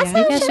 wow. That You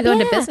sounds guys should go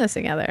into yeah. business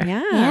together.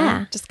 Yeah.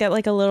 Yeah. Just get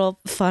like a little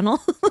funnel.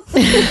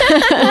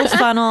 Little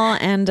funnel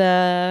and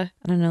I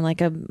don't know,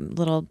 like a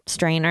little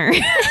strainer.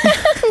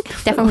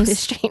 Definitely the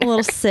strainer. A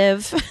little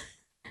sieve.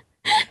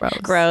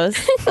 Gross.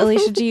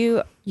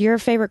 Alicia, your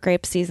favorite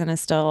grape season is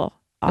still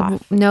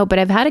off? No, but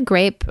I've had a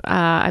grape.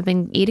 I've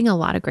been eating a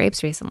lot of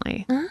grapes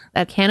recently.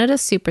 At Canada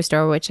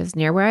Superstore, which is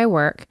near where I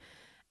work,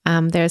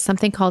 there's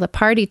something called a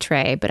party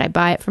tray, but I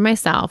buy it for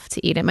myself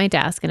to eat at my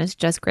desk, and it's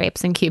just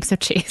grapes and cubes of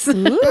cheese.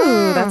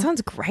 Ooh, that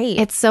sounds great.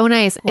 It's so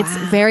nice. It's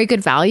very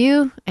good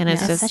value, and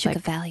it's That's just such a like.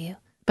 good value.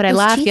 But I Those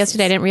laughed cheeses.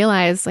 yesterday. I didn't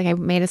realize. Like, I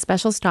made a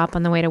special stop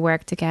on the way to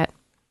work to get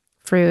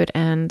fruit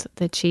and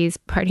the cheese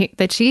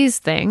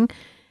thing,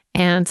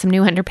 and some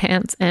new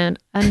underpants and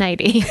a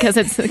nightie because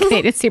it's the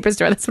Canadian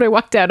Superstore. That's what I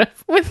walked out of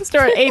with the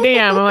store at 8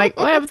 a.m. I'm like,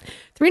 well, I have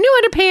 3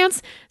 new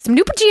underpants, some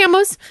new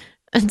pajamas,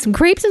 and some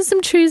grapes and some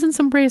cheese and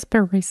some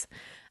raspberries.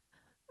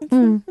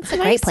 It's a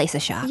great place to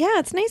shop. Yeah,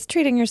 it's nice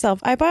treating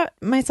yourself. I bought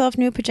myself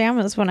new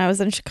pajamas when I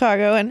was in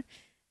Chicago and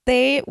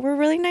they were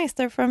really nice.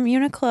 They're from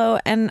Uniqlo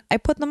and I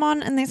put them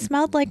on and they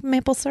smelled like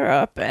maple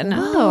syrup and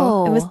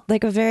Oh. it was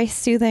like a very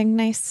soothing,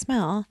 nice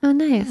smell. Oh,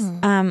 nice.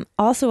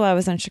 Also, while I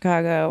was in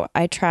Chicago,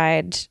 I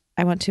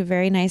went to a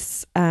very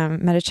nice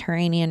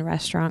Mediterranean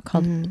restaurant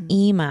called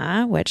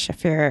Ema, which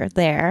if you're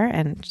there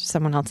and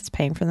someone else is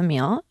paying for the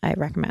meal, I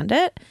recommend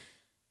it.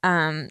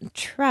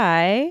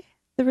 Try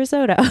the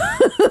risotto.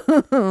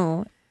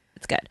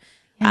 It's good.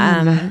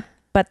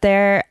 But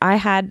there I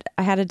had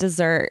a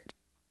dessert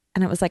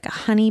and it was like a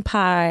honey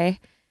pie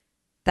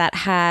that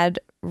had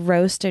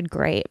roasted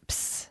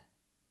grapes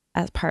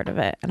as part of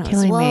it. And it was,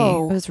 Killing me.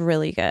 Whoa. it was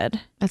really good.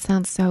 That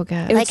sounds so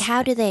good. Like,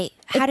 how do they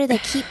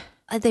keep,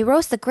 they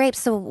roast the grapes.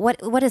 So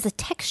what is the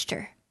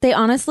texture? They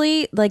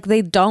honestly, like,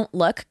 they don't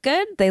look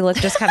good. They look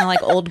just kind of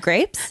like old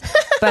grapes,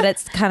 but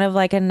it's kind of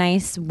like a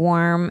nice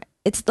warm,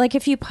 it's like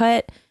if you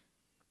put,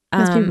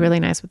 must be really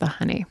nice with the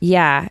honey.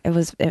 yeah, it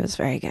was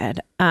very good.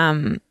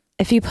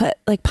 If you put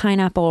like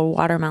pineapple or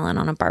watermelon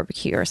on a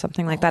barbecue or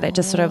something like that, it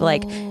just sort of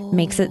like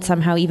makes it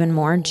somehow even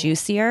more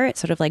juicier. It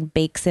sort of like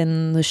bakes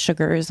in the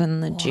sugars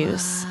and the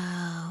juice.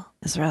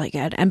 It's really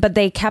good. But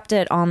they kept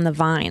it on the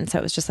vine. So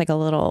it was just like a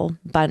little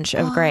bunch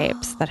of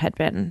grapes that had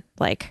been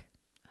like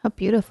How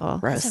beautiful.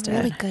 It's roasted. a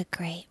really good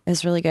grape. It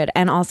was really good.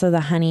 And also the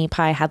honey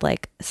pie had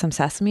like some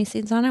sesame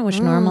seeds on it, which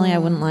normally I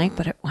wouldn't like,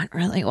 but it went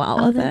really well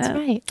Oh, with that's it.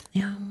 right.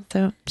 Yeah.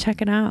 So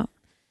check it out.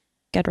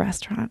 Good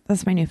restaurant.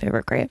 That's my new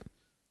favorite grape.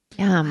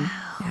 Yum.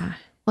 Yeah.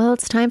 Well,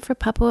 it's time for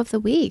Puppo of the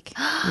Week.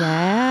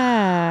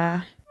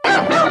 Yeah.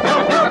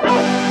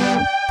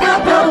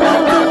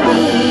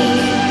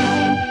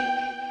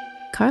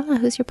 Carla,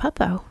 who's your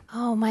Puppo?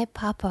 Oh, my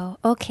puppo.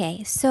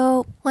 Okay,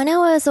 so when I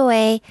was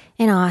away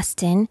in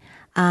Austin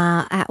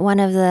at one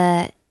of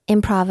the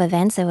improv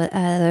events,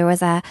 there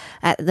was at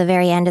the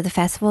very end of the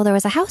festival, there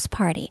was a house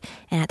party.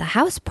 And at the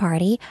house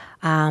party,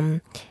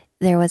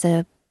 there was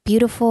a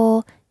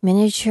beautiful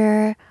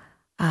miniature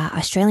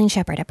Australian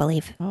Shepherd, I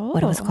believe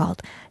what it was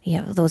called.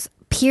 You know, those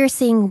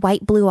piercing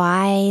white blue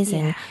eyes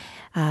and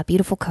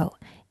beautiful coat.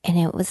 And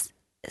it was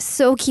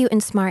so cute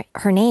and smart.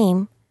 Her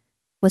name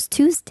was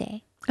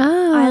Tuesday.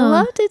 Oh, I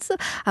loved it. So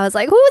I was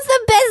like, "Who's the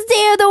best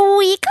day of the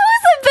week?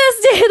 Who's the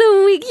best day of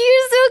the week?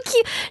 You're so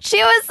cute."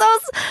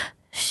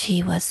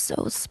 She was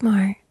so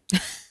smart.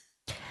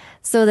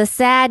 So the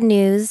sad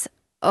news.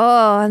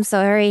 Oh, I'm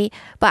sorry,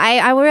 but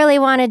I really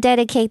want to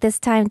dedicate this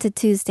time to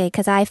Tuesday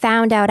because I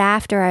found out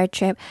after our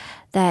trip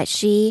that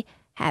she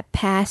had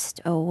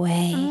passed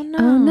away. Oh no.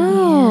 Oh,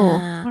 no.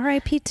 Yeah.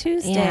 R.I.P.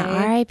 Tuesday. Yeah,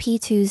 R.I.P.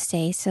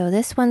 Tuesday. So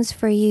this one's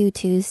for you,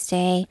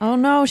 Tuesday. Oh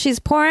no, she's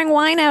pouring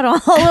wine out all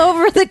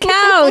over the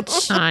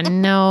couch. Oh,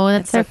 no.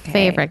 That's It's her okay.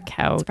 favorite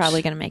couch. It's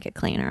probably gonna make it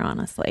cleaner,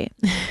 honestly.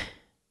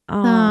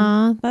 Oh,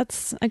 Aw.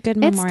 that's a good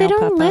They memorial.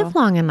 don't Puppo. live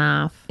long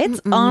enough. It's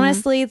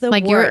honestly the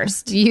Like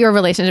worst. your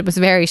relationship was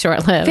very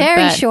short lived.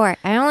 Very short.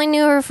 I only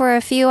knew her for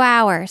a few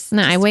hours.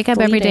 No, I wake up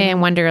every day fleeting.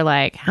 and wonder,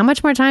 like, how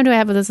much more time do I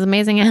have with this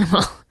amazing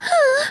animal?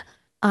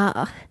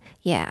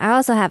 Yeah, I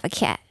also have a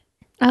cat.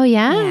 Oh,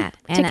 yeah? Yeah,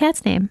 What's your and,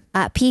 cat's name?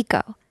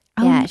 Pico.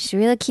 Oh. Yeah, she's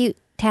really cute,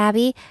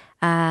 tabby.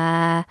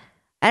 I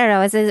don't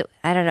know.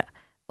 I don't know.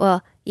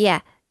 Well, yeah.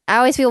 I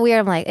always feel weird.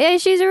 I'm like, hey,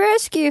 she's a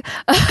rescue.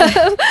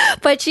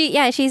 But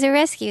she's a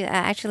rescue.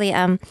 Actually,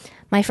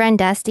 my friend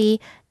Dusty,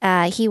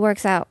 he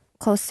works out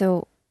close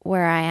to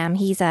where I am.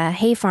 He's a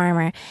hay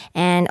farmer.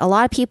 And a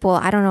lot of people,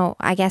 I don't know,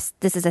 I guess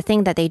this is a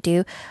thing that they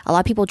do. A lot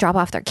of people drop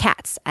off their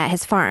cats at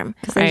his farm.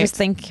 They just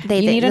think you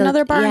need they'll-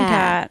 another barn yeah,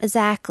 cat.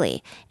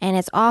 Exactly. And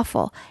it's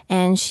awful.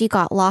 And she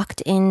got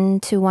locked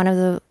into one of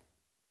the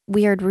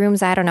weird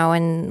rooms, I don't know,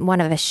 in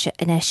one of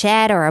in a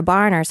shed or a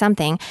barn or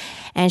something,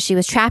 and she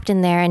was trapped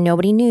in there and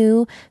nobody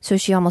knew, so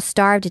she almost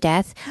starved to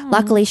death.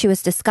 Luckily, she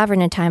was discovered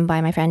in time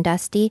by my friend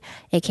Dusty,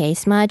 aka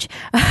Smudge,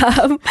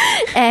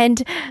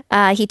 and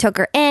he took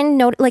her in.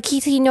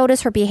 He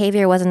noticed her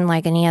behavior wasn't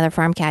like any other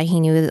farm cat. He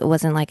knew it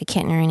wasn't like a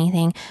kitten or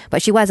anything,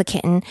 but she was a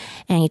kitten,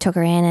 and he took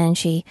her in, and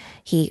he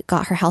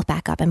got her health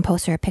back up and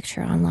posted her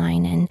picture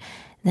online. And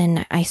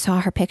then I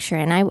saw her picture,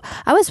 and I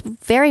was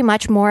very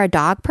much more a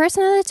dog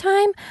person at the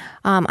time.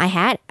 I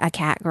had a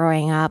cat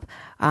growing up,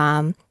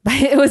 but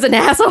it was an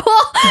asshole.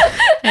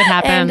 It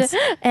happens.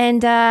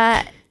 And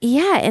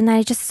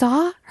I just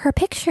saw her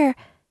picture,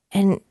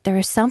 and there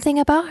was something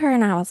about her,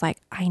 and I was like,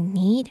 I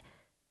need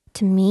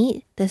to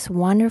meet this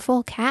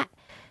wonderful cat.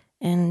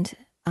 And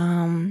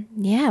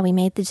we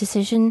made the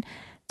decision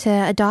to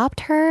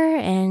adopt her,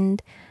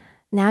 and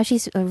now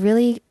she's a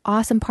really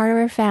awesome part of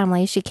our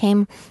family.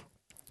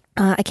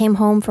 I came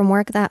home from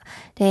work that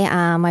day.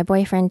 My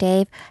boyfriend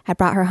Dave had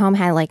brought her home,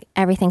 had like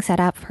everything set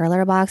up, her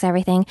litter box,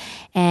 everything.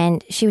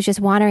 And she was just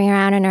wandering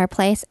around in our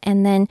place.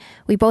 And then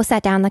we both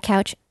sat down on the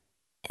couch.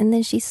 And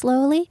then she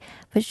slowly,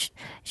 but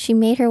she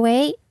made her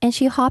way, and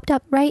she hopped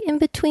up right in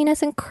between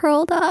us and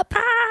curled up.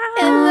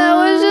 And that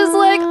was just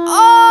like,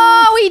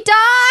 oh, we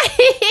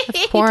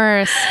died. Of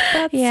course.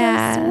 That's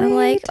Yeah. so I'm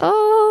like, sweet.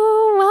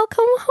 oh,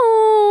 welcome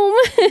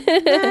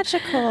home.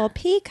 Magical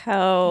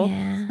Pico.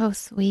 Yeah. So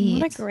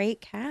sweet. What a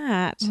great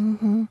cat.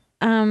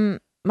 Mm-hmm.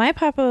 My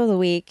Puppo of the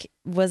Week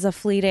was a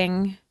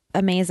fleeting,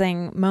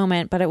 amazing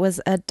moment, but it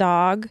was a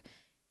dog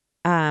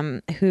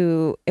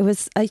who, it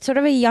was a sort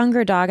of a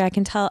younger dog. I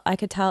could tell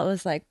it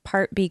was like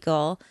part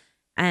beagle.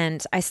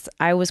 And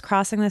I was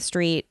crossing the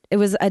street. It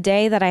was a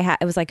day that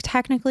it was like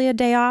technically a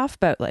day off,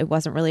 but it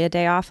wasn't really a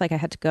day off. Like I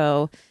had to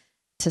go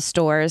to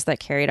stores that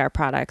carried our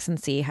products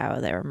and see how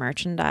they were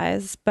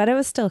merchandised, but it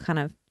was still kind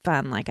of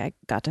fun. Like I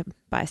got to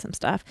buy some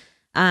stuff.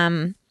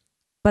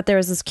 But there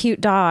was this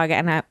cute dog,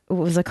 and I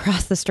was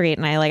across the street,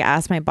 and I like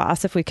asked my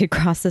boss if we could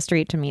cross the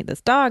street to meet this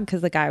dog,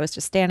 because the guy was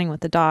just standing with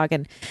the dog,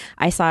 and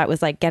I saw it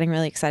was like getting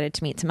really excited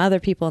to meet some other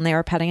people, and they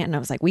were petting it, and I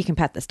was like, we can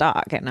pet this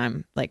dog, and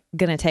I'm like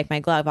gonna take my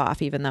glove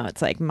off even though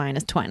it's like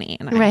 -20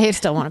 and I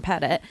still want to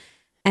pet it.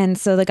 And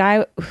so the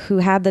guy who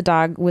had the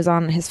dog was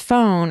on his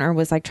phone, or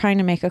was like trying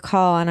to make a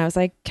call, and I was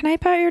like, can I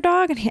pet your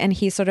dog? And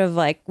he sort of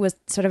like was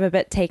sort of a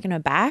bit taken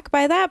aback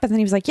by that, but then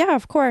he was like, yeah,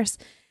 of course.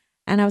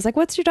 And I was like,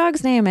 what's your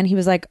dog's name? And he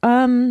was like,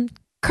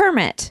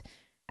 Kermit.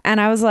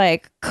 And I was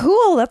like,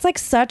 cool. That's like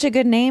such a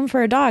good name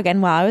for a dog.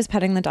 And while I was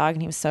petting the dog,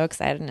 and he was so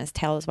excited, and his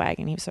tail was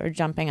wagging, he was sort of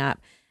jumping up.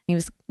 He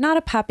was not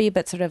a puppy,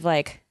 but sort of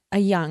like a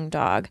young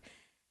dog.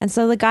 And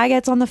so the guy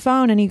gets on the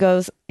phone, and he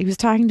was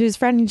talking to his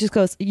friend, and he just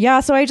goes, yeah,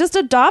 so I just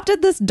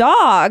adopted this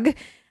dog.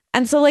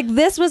 And so like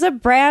this was a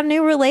brand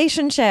new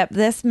relationship,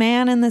 this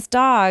man and this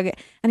dog.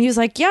 And he was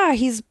like, yeah,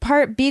 he's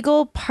part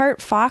beagle,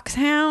 part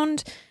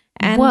foxhound.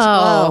 And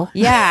Whoa.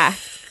 yeah.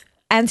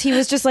 And he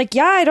was just like,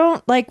 yeah, I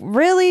don't like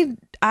really,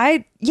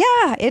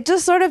 it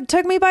just sort of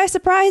took me by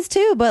surprise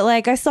too. But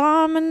like I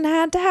saw him and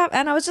had to have,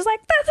 and I was just like,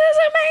 this is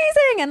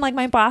amazing. And like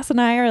my boss and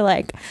I are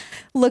like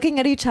looking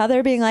at each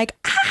other being like,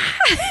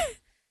 ah.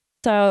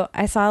 So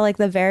I saw like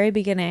the very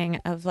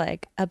beginning of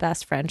like a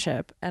best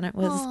friendship, and it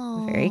was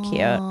very cute.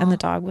 And the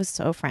dog was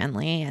so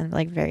friendly and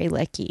like very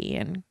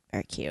licky and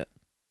very cute.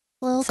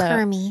 Little So-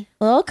 Kermie.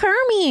 Little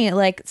Kermie,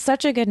 like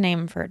such a good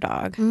name for a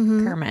dog,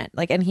 Kermit.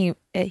 Like, and he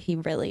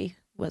really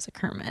was a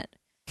Kermit.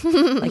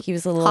 Like he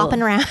was a little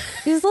Hopping around.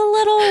 He was a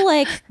little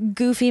like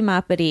goofy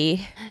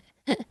muppety.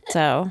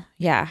 So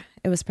yeah,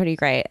 it was pretty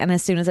great. And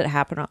as soon as it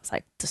happened, I was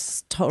like, this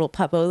is total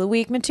Puppo of the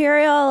Week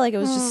material. Like it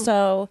was just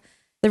so.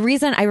 The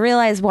reason I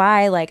realized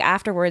why, like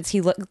afterwards,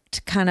 he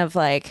looked kind of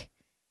like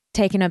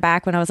taken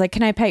aback when I was like,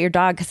 can I pet your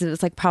dog? Because it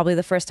was like probably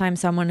the first time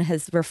someone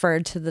has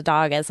referred to the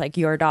dog as like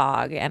your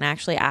dog and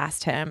actually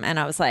asked him. And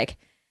I was like,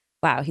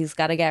 wow, he's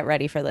got to get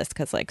ready for this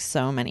because like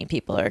so many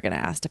people are going to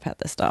ask to pet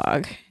this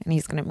dog. And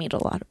he's going to meet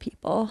a lot of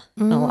people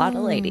and a lot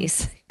of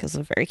ladies because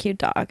it's a very cute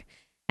dog.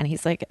 And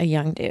he's like a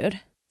young dude.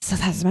 So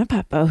that's my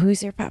Puppo.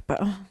 Who's your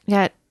Puppo? We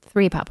got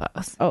 3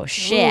 Puppos. Oh,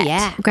 shit. Ooh,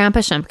 yeah. Grandpa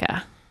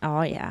Shimka.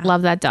 Oh, yeah.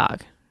 Love that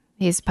dog.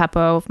 He's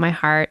Puppo of my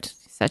heart.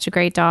 Such a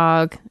great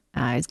dog.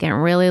 He's getting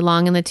really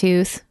long in the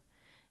tooth.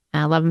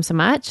 I love him so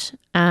much.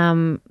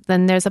 Then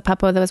there's a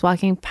Puppo that was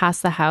walking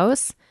past the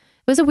house.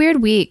 It was a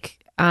weird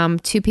week. 2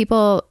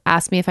 people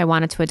asked me if I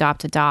wanted to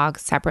adopt a dog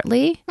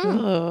separately.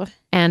 Ooh.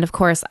 And of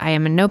course, I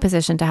am in no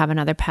position to have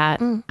another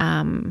pet.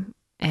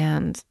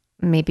 And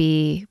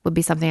maybe would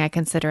be something I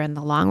consider in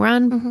the long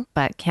run,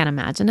 but can't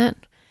imagine it.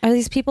 Are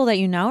these people that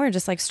you know or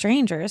just like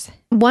strangers?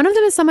 One of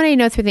them is someone I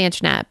know through the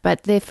internet,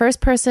 but the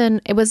first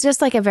person, it was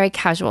just like a very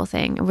casual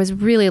thing. It was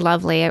really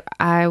lovely.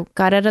 I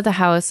got out of the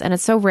house, and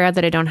it's so rare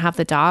that I don't have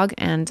the dog,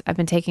 and I've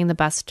been taking the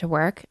bus to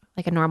work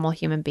like a normal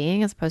human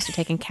being as opposed to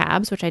taking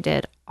cabs, which I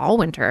did all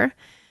winter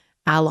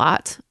a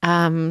lot.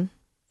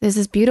 There's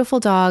this beautiful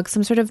dog,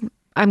 some sort of,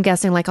 I'm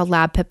guessing like a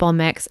lab pit bull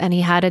mix, and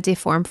he had a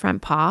deformed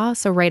front paw.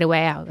 So right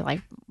away I was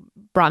like,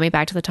 brought me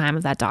back to the time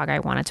of that dog I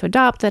wanted to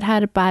adopt that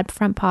had a bad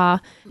front paw.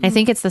 And I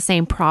think it's the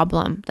same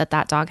problem that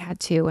dog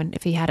had too. And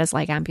if he had his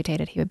leg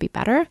amputated, he would be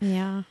better.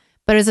 Yeah.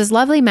 But it's this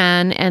lovely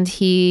man, and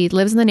he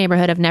lives in the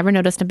neighborhood. I've never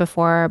noticed him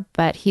before,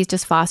 but he's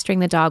just fostering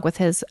the dog with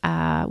his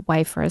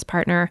wife or his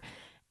partner.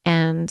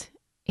 And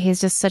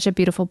he's just such a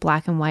beautiful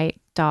black and white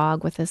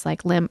dog with this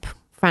like limp,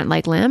 front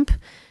leg limp.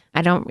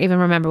 I don't even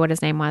remember what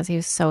his name was. He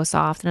was so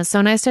soft. And it's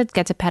so nice to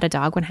get to pet a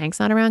dog when Hank's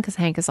not around, because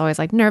Hank is always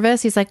like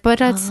nervous. He's like, but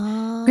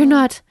you're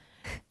not.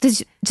 Did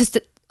you just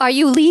Are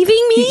you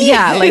leaving me?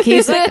 yeah, like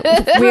he's like,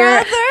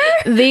 we're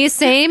the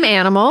same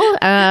animal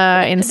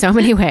in so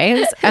many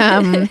ways.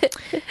 And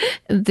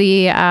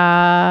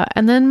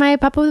then my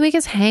Puppo of the Week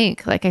is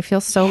Hank. Like I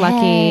feel so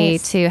lucky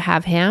to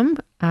have him.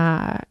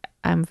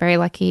 I'm very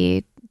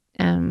lucky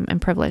and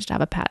privileged to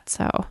have a pet.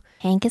 So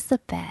Hank is the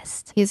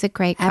best. he's a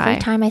great guy.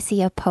 Every time I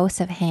see a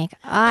post of Hank,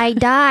 I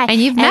die. And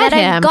you've met I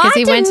him got 'cause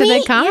he went to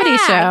the comedy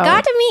show. I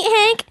got to meet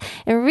Hank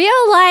in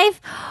real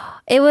life.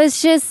 It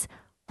was just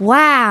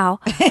wow.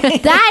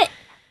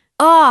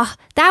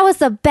 That was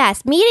the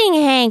best. Meeting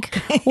Hank,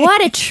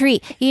 what a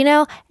treat. You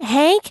know,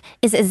 Hank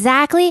is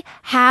exactly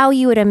how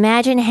you would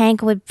imagine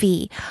Hank would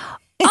be.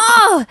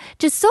 Oh,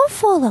 just so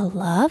full of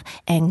love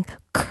and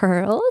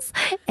curls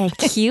and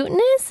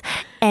cuteness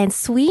and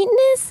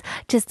sweetness.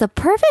 Just the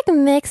perfect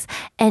mix.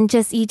 And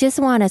you just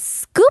want to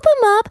scoop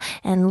him up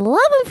and love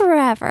him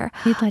forever.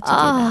 He'd let you do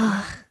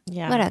that.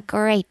 Yeah. What a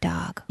great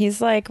dog. He's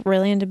like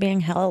really into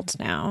being held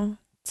now.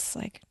 It's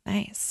like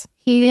nice.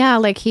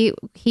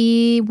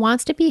 He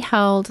wants to be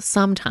held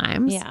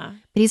sometimes. Yeah.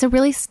 But he's a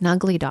really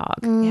snuggly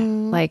dog.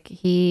 Mm.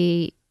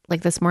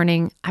 Like this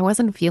morning, I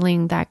wasn't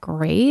feeling that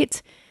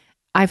great.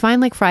 I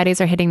find like Fridays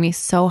are hitting me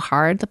so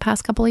hard the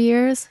past couple of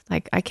years.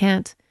 Like I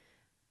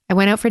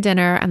went out for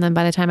dinner, and then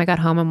by the time I got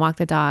home and walked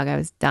the dog, I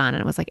was done.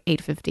 And it was like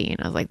 8:15.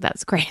 I was like,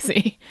 that's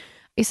crazy.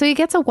 So he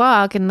gets a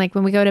walk, and like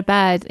when we go to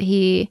bed,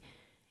 he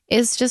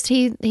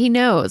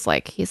knows,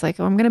 like, he's like,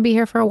 oh, I'm going to be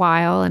here for a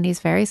while. And he's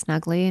very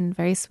snuggly and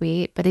very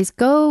sweet, but he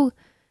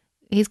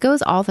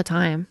goes all the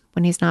time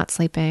when he's not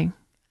sleeping.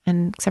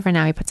 And except for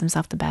now, he puts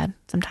himself to bed.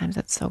 Sometimes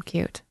it's so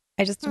cute.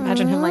 I just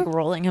imagine him like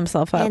rolling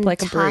himself up And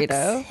like a tucks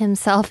burrito.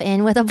 himself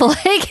in with a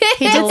blanket.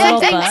 He did A little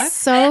something buck.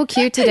 so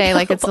cute today.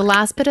 Like it's the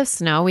last bit of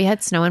snow. We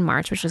had snow in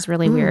March, which was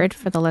really weird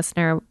for the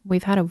listener.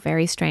 We've had a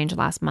very strange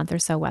last month or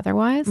so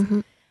weather-wise.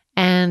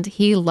 And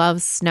he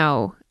loves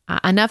snow.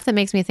 Enough that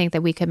makes me think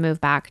that we could move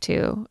back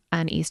to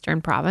an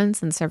eastern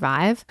province and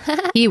survive.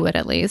 He would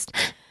at least.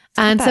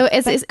 And so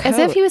it's as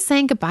if he was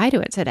saying goodbye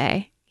to it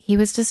today. He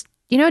was just,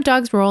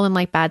 dogs roll in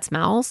like bad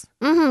smells.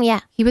 Yeah.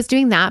 He was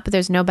doing that, but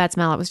there's no bad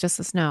smell. It was just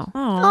the snow.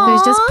 Oh, So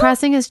he's just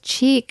pressing his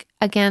cheek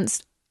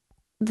against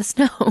the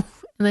snow and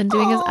then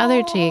doing his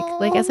other cheek,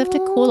 like as if to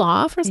cool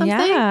off or something.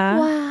 yeah.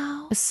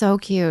 Wow. So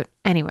cute.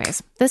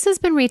 Anyways, this has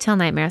been Retail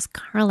Nightmares.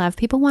 Carla, if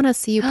people want to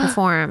see you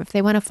perform, if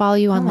they want to follow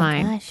you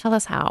online, gosh. tell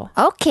us how.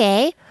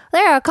 Okay.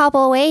 There are a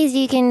couple of ways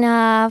you can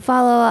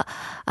follow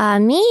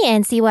me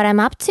and see what I'm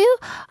up to.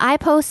 I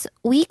post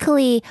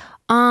weekly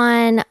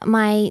on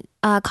my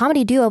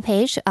comedy duo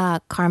page,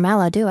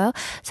 Carmela Duo.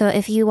 So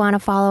if you want to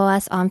follow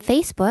us on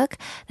Facebook,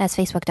 that's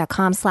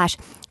facebook.com/Carmela,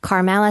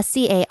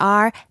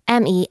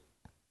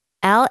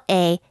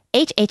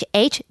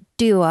 CARMELAHHH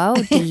Duo,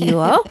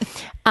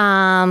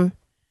 DUO.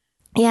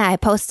 Yeah, I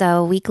post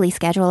a weekly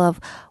schedule of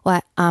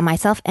what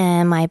myself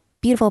and my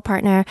beautiful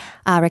partner,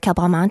 Raquel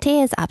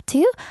Belmonte, is up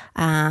to.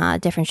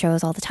 Different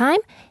shows all the time.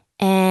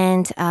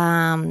 And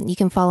you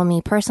can follow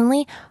me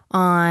personally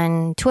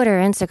on Twitter,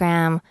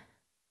 Instagram,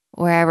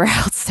 wherever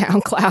else,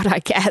 SoundCloud, I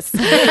guess.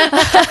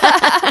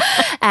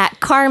 At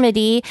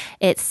Carmody,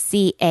 it's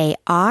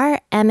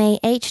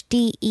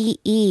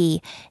CARMAHDEE.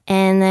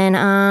 And then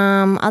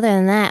other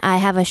than that, I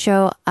have a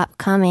show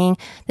upcoming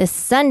this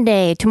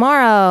Sunday,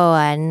 tomorrow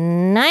at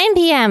 9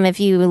 p.m. If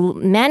you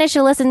manage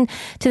to listen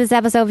to this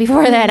episode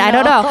before that, I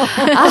don't know.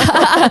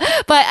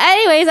 But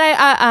anyways,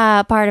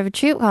 I part of a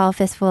troupe called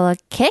Fistful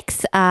of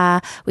Kicks.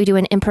 We do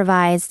an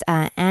improvised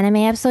anime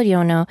episode. You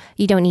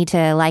don't need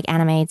to like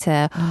anime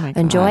to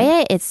enjoy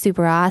it. It's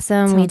super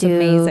awesome. We do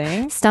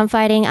amazing. stunt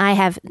fighting. I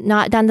have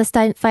not done the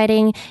stunt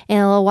fighting in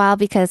a little while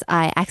because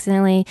I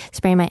accidentally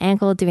sprained my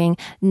ankle doing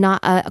not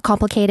a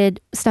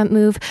complicated stunt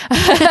move.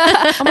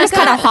 I just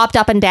kind of hopped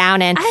up and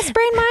down and I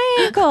sprained my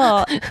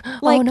ankle.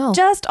 Like no.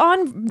 just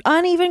on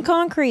uneven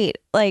concrete.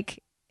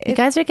 Like You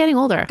guys are getting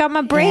older. got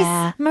my brace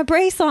Yeah.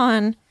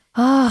 on.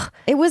 oh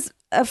It was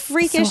a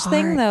freakish So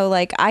thing hard. though.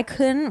 Like I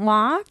couldn't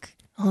walk.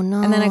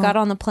 no. And then I got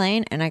on the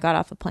plane and I got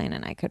off the plane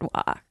and I could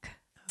walk.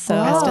 So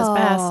Best is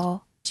best.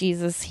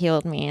 Jesus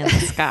healed me in the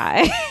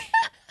sky.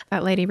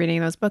 That lady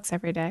reading those books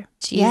every day.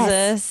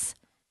 Jesus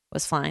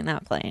was flying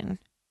that plane.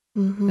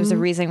 Mhm. There's a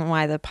reason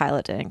why the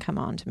pilot didn't come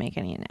on to make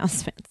any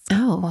announcements.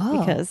 Oh. Whoa.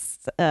 Because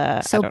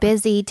So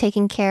busy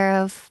taking care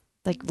of.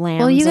 like lambs.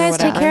 Well, you or guys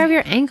take whatever. care of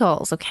your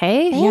ankles,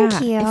 okay?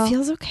 Thank you. It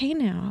feels okay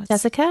now. It's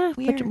Jessica,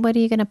 weird. what are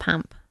you going to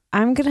pump?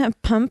 I'm gonna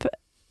pump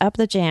up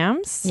the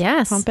jams.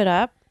 Yes. Pump it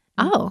up.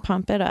 Oh.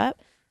 Pump it up.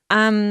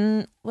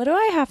 What do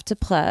I have to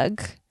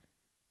plug?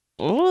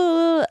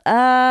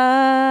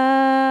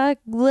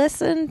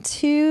 Listen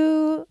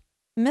to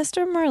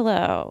Mr.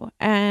 Merlot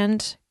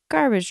and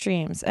Garbage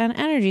Dreams and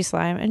Energy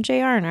Slime and Jay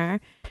Arner,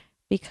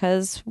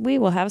 because we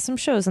will have some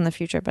shows in the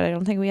future, but I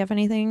don't think we have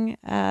anything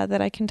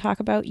that I can talk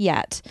about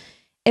yet.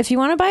 If you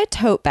want to buy a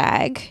tote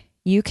bag,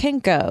 you can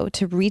go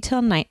to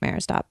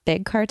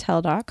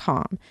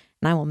retailnightmares.bigcartel.com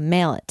and I will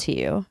mail it to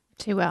you.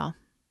 Too well.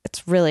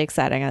 It's really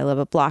exciting. I live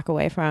a block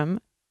away from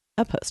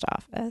a post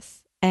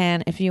office.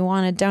 And if you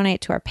want to donate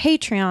to our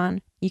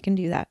Patreon, you can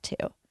do that too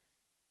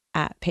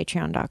at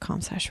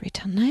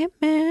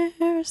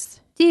patreon.com/retailnightmares.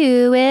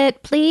 Do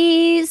it,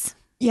 please.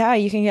 Yeah,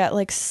 you can get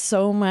like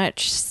so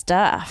much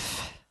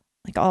stuff,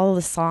 like all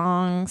the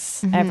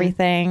songs,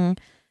 everything.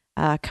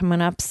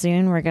 Coming up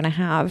soon, we're going to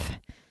have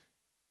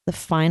the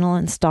final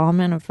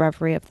installment of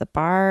Reverie of the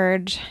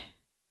Bard.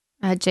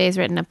 Jay's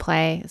written a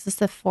play. Is this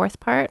the fourth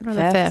part or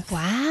the Fifth. fifth?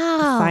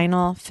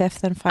 Wow.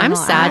 Fifth and final I'm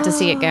sad act. to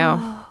see it go.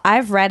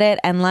 I've read it,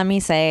 and let me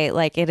say,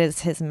 like, it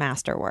is his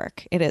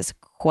masterwork. It is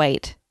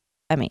quite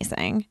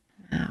amazing.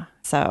 Wow.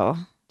 So,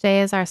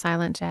 Jay is our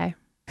silent Jay.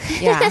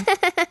 yeah,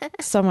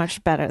 so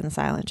much better than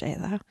Silent J,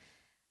 though.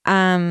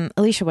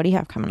 Alicia, what do you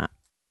have coming up?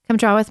 Come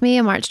draw with me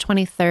on March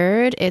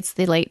 23rd. It's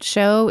the late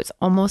show. It's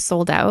almost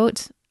sold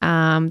out.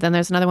 Then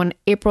there's another one,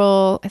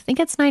 April, I think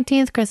it's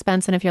 19th. Chris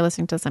Benson, if you're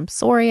listening to this, I'm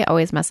sorry. I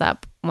always mess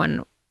up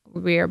when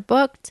we're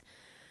booked.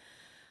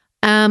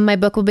 My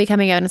book will be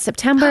coming out in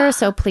September,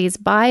 so please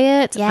buy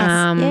it.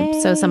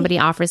 Yes. So somebody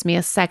offers me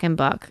a second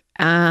book.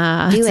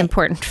 It's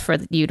important for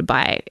you to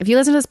buy it. If you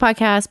listen to this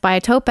podcast, buy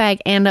a tote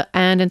bag, and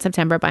in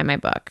September, buy my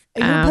book.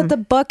 You can put the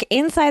book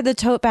inside the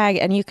tote bag,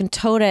 and you can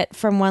tote it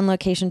from one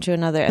location to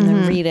another, and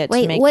then read it to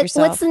Wait, make what's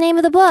yourself. the name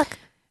of the book?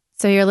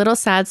 So you're a little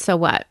sad, so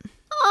what?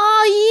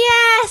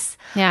 Oh, yes.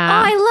 Yeah.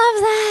 Oh, I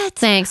love that.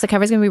 Thanks. The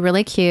cover's going to be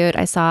really cute.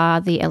 I saw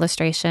the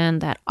illustration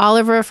that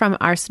Oliver from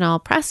Arsenal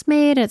Press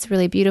made. It's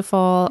really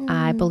beautiful.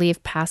 I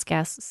believe past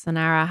guest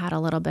Sonara had a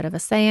little bit of a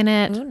say in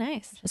it, Oh,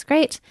 nice. which is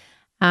great.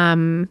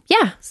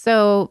 Yeah.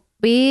 So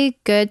be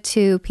good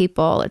to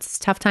people. It's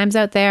tough times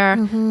out there.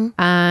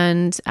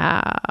 And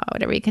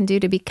whatever you can do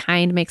to be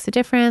kind makes a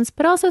difference,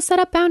 but also set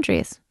up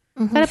boundaries.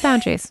 Set up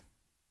boundaries.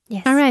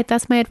 Yes. All right.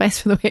 That's my advice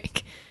for the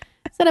week.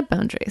 Set up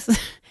boundaries.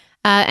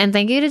 And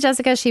thank you to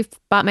Jessica. She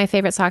bought my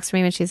favorite socks for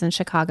me when she's in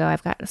Chicago.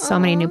 I've got so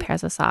many new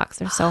pairs of socks.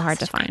 They're so hard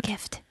to Such a find. good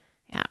gift.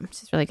 Yeah,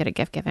 she's really good at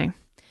gift giving.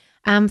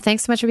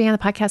 Thanks so much for being on the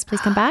podcast.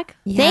 Please come back.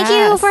 Thank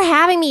you for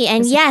having me.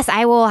 And yes,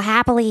 I will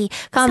happily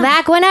come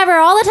back whenever,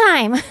 all the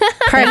time.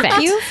 Perfect.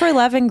 Thank you for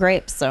loving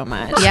grapes so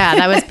much. Yeah,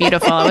 that was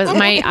beautiful. It was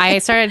I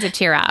started to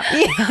tear up.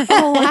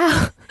 Oh,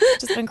 wow.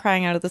 Just been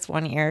crying out of this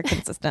one ear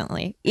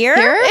consistently. Ear?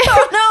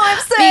 Oh no, I'm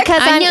sick.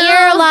 Because I'm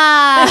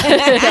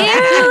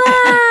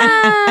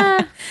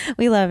Irla.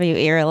 We love you,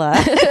 Irla.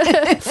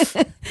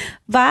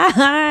 Bye.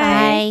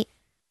 Bye.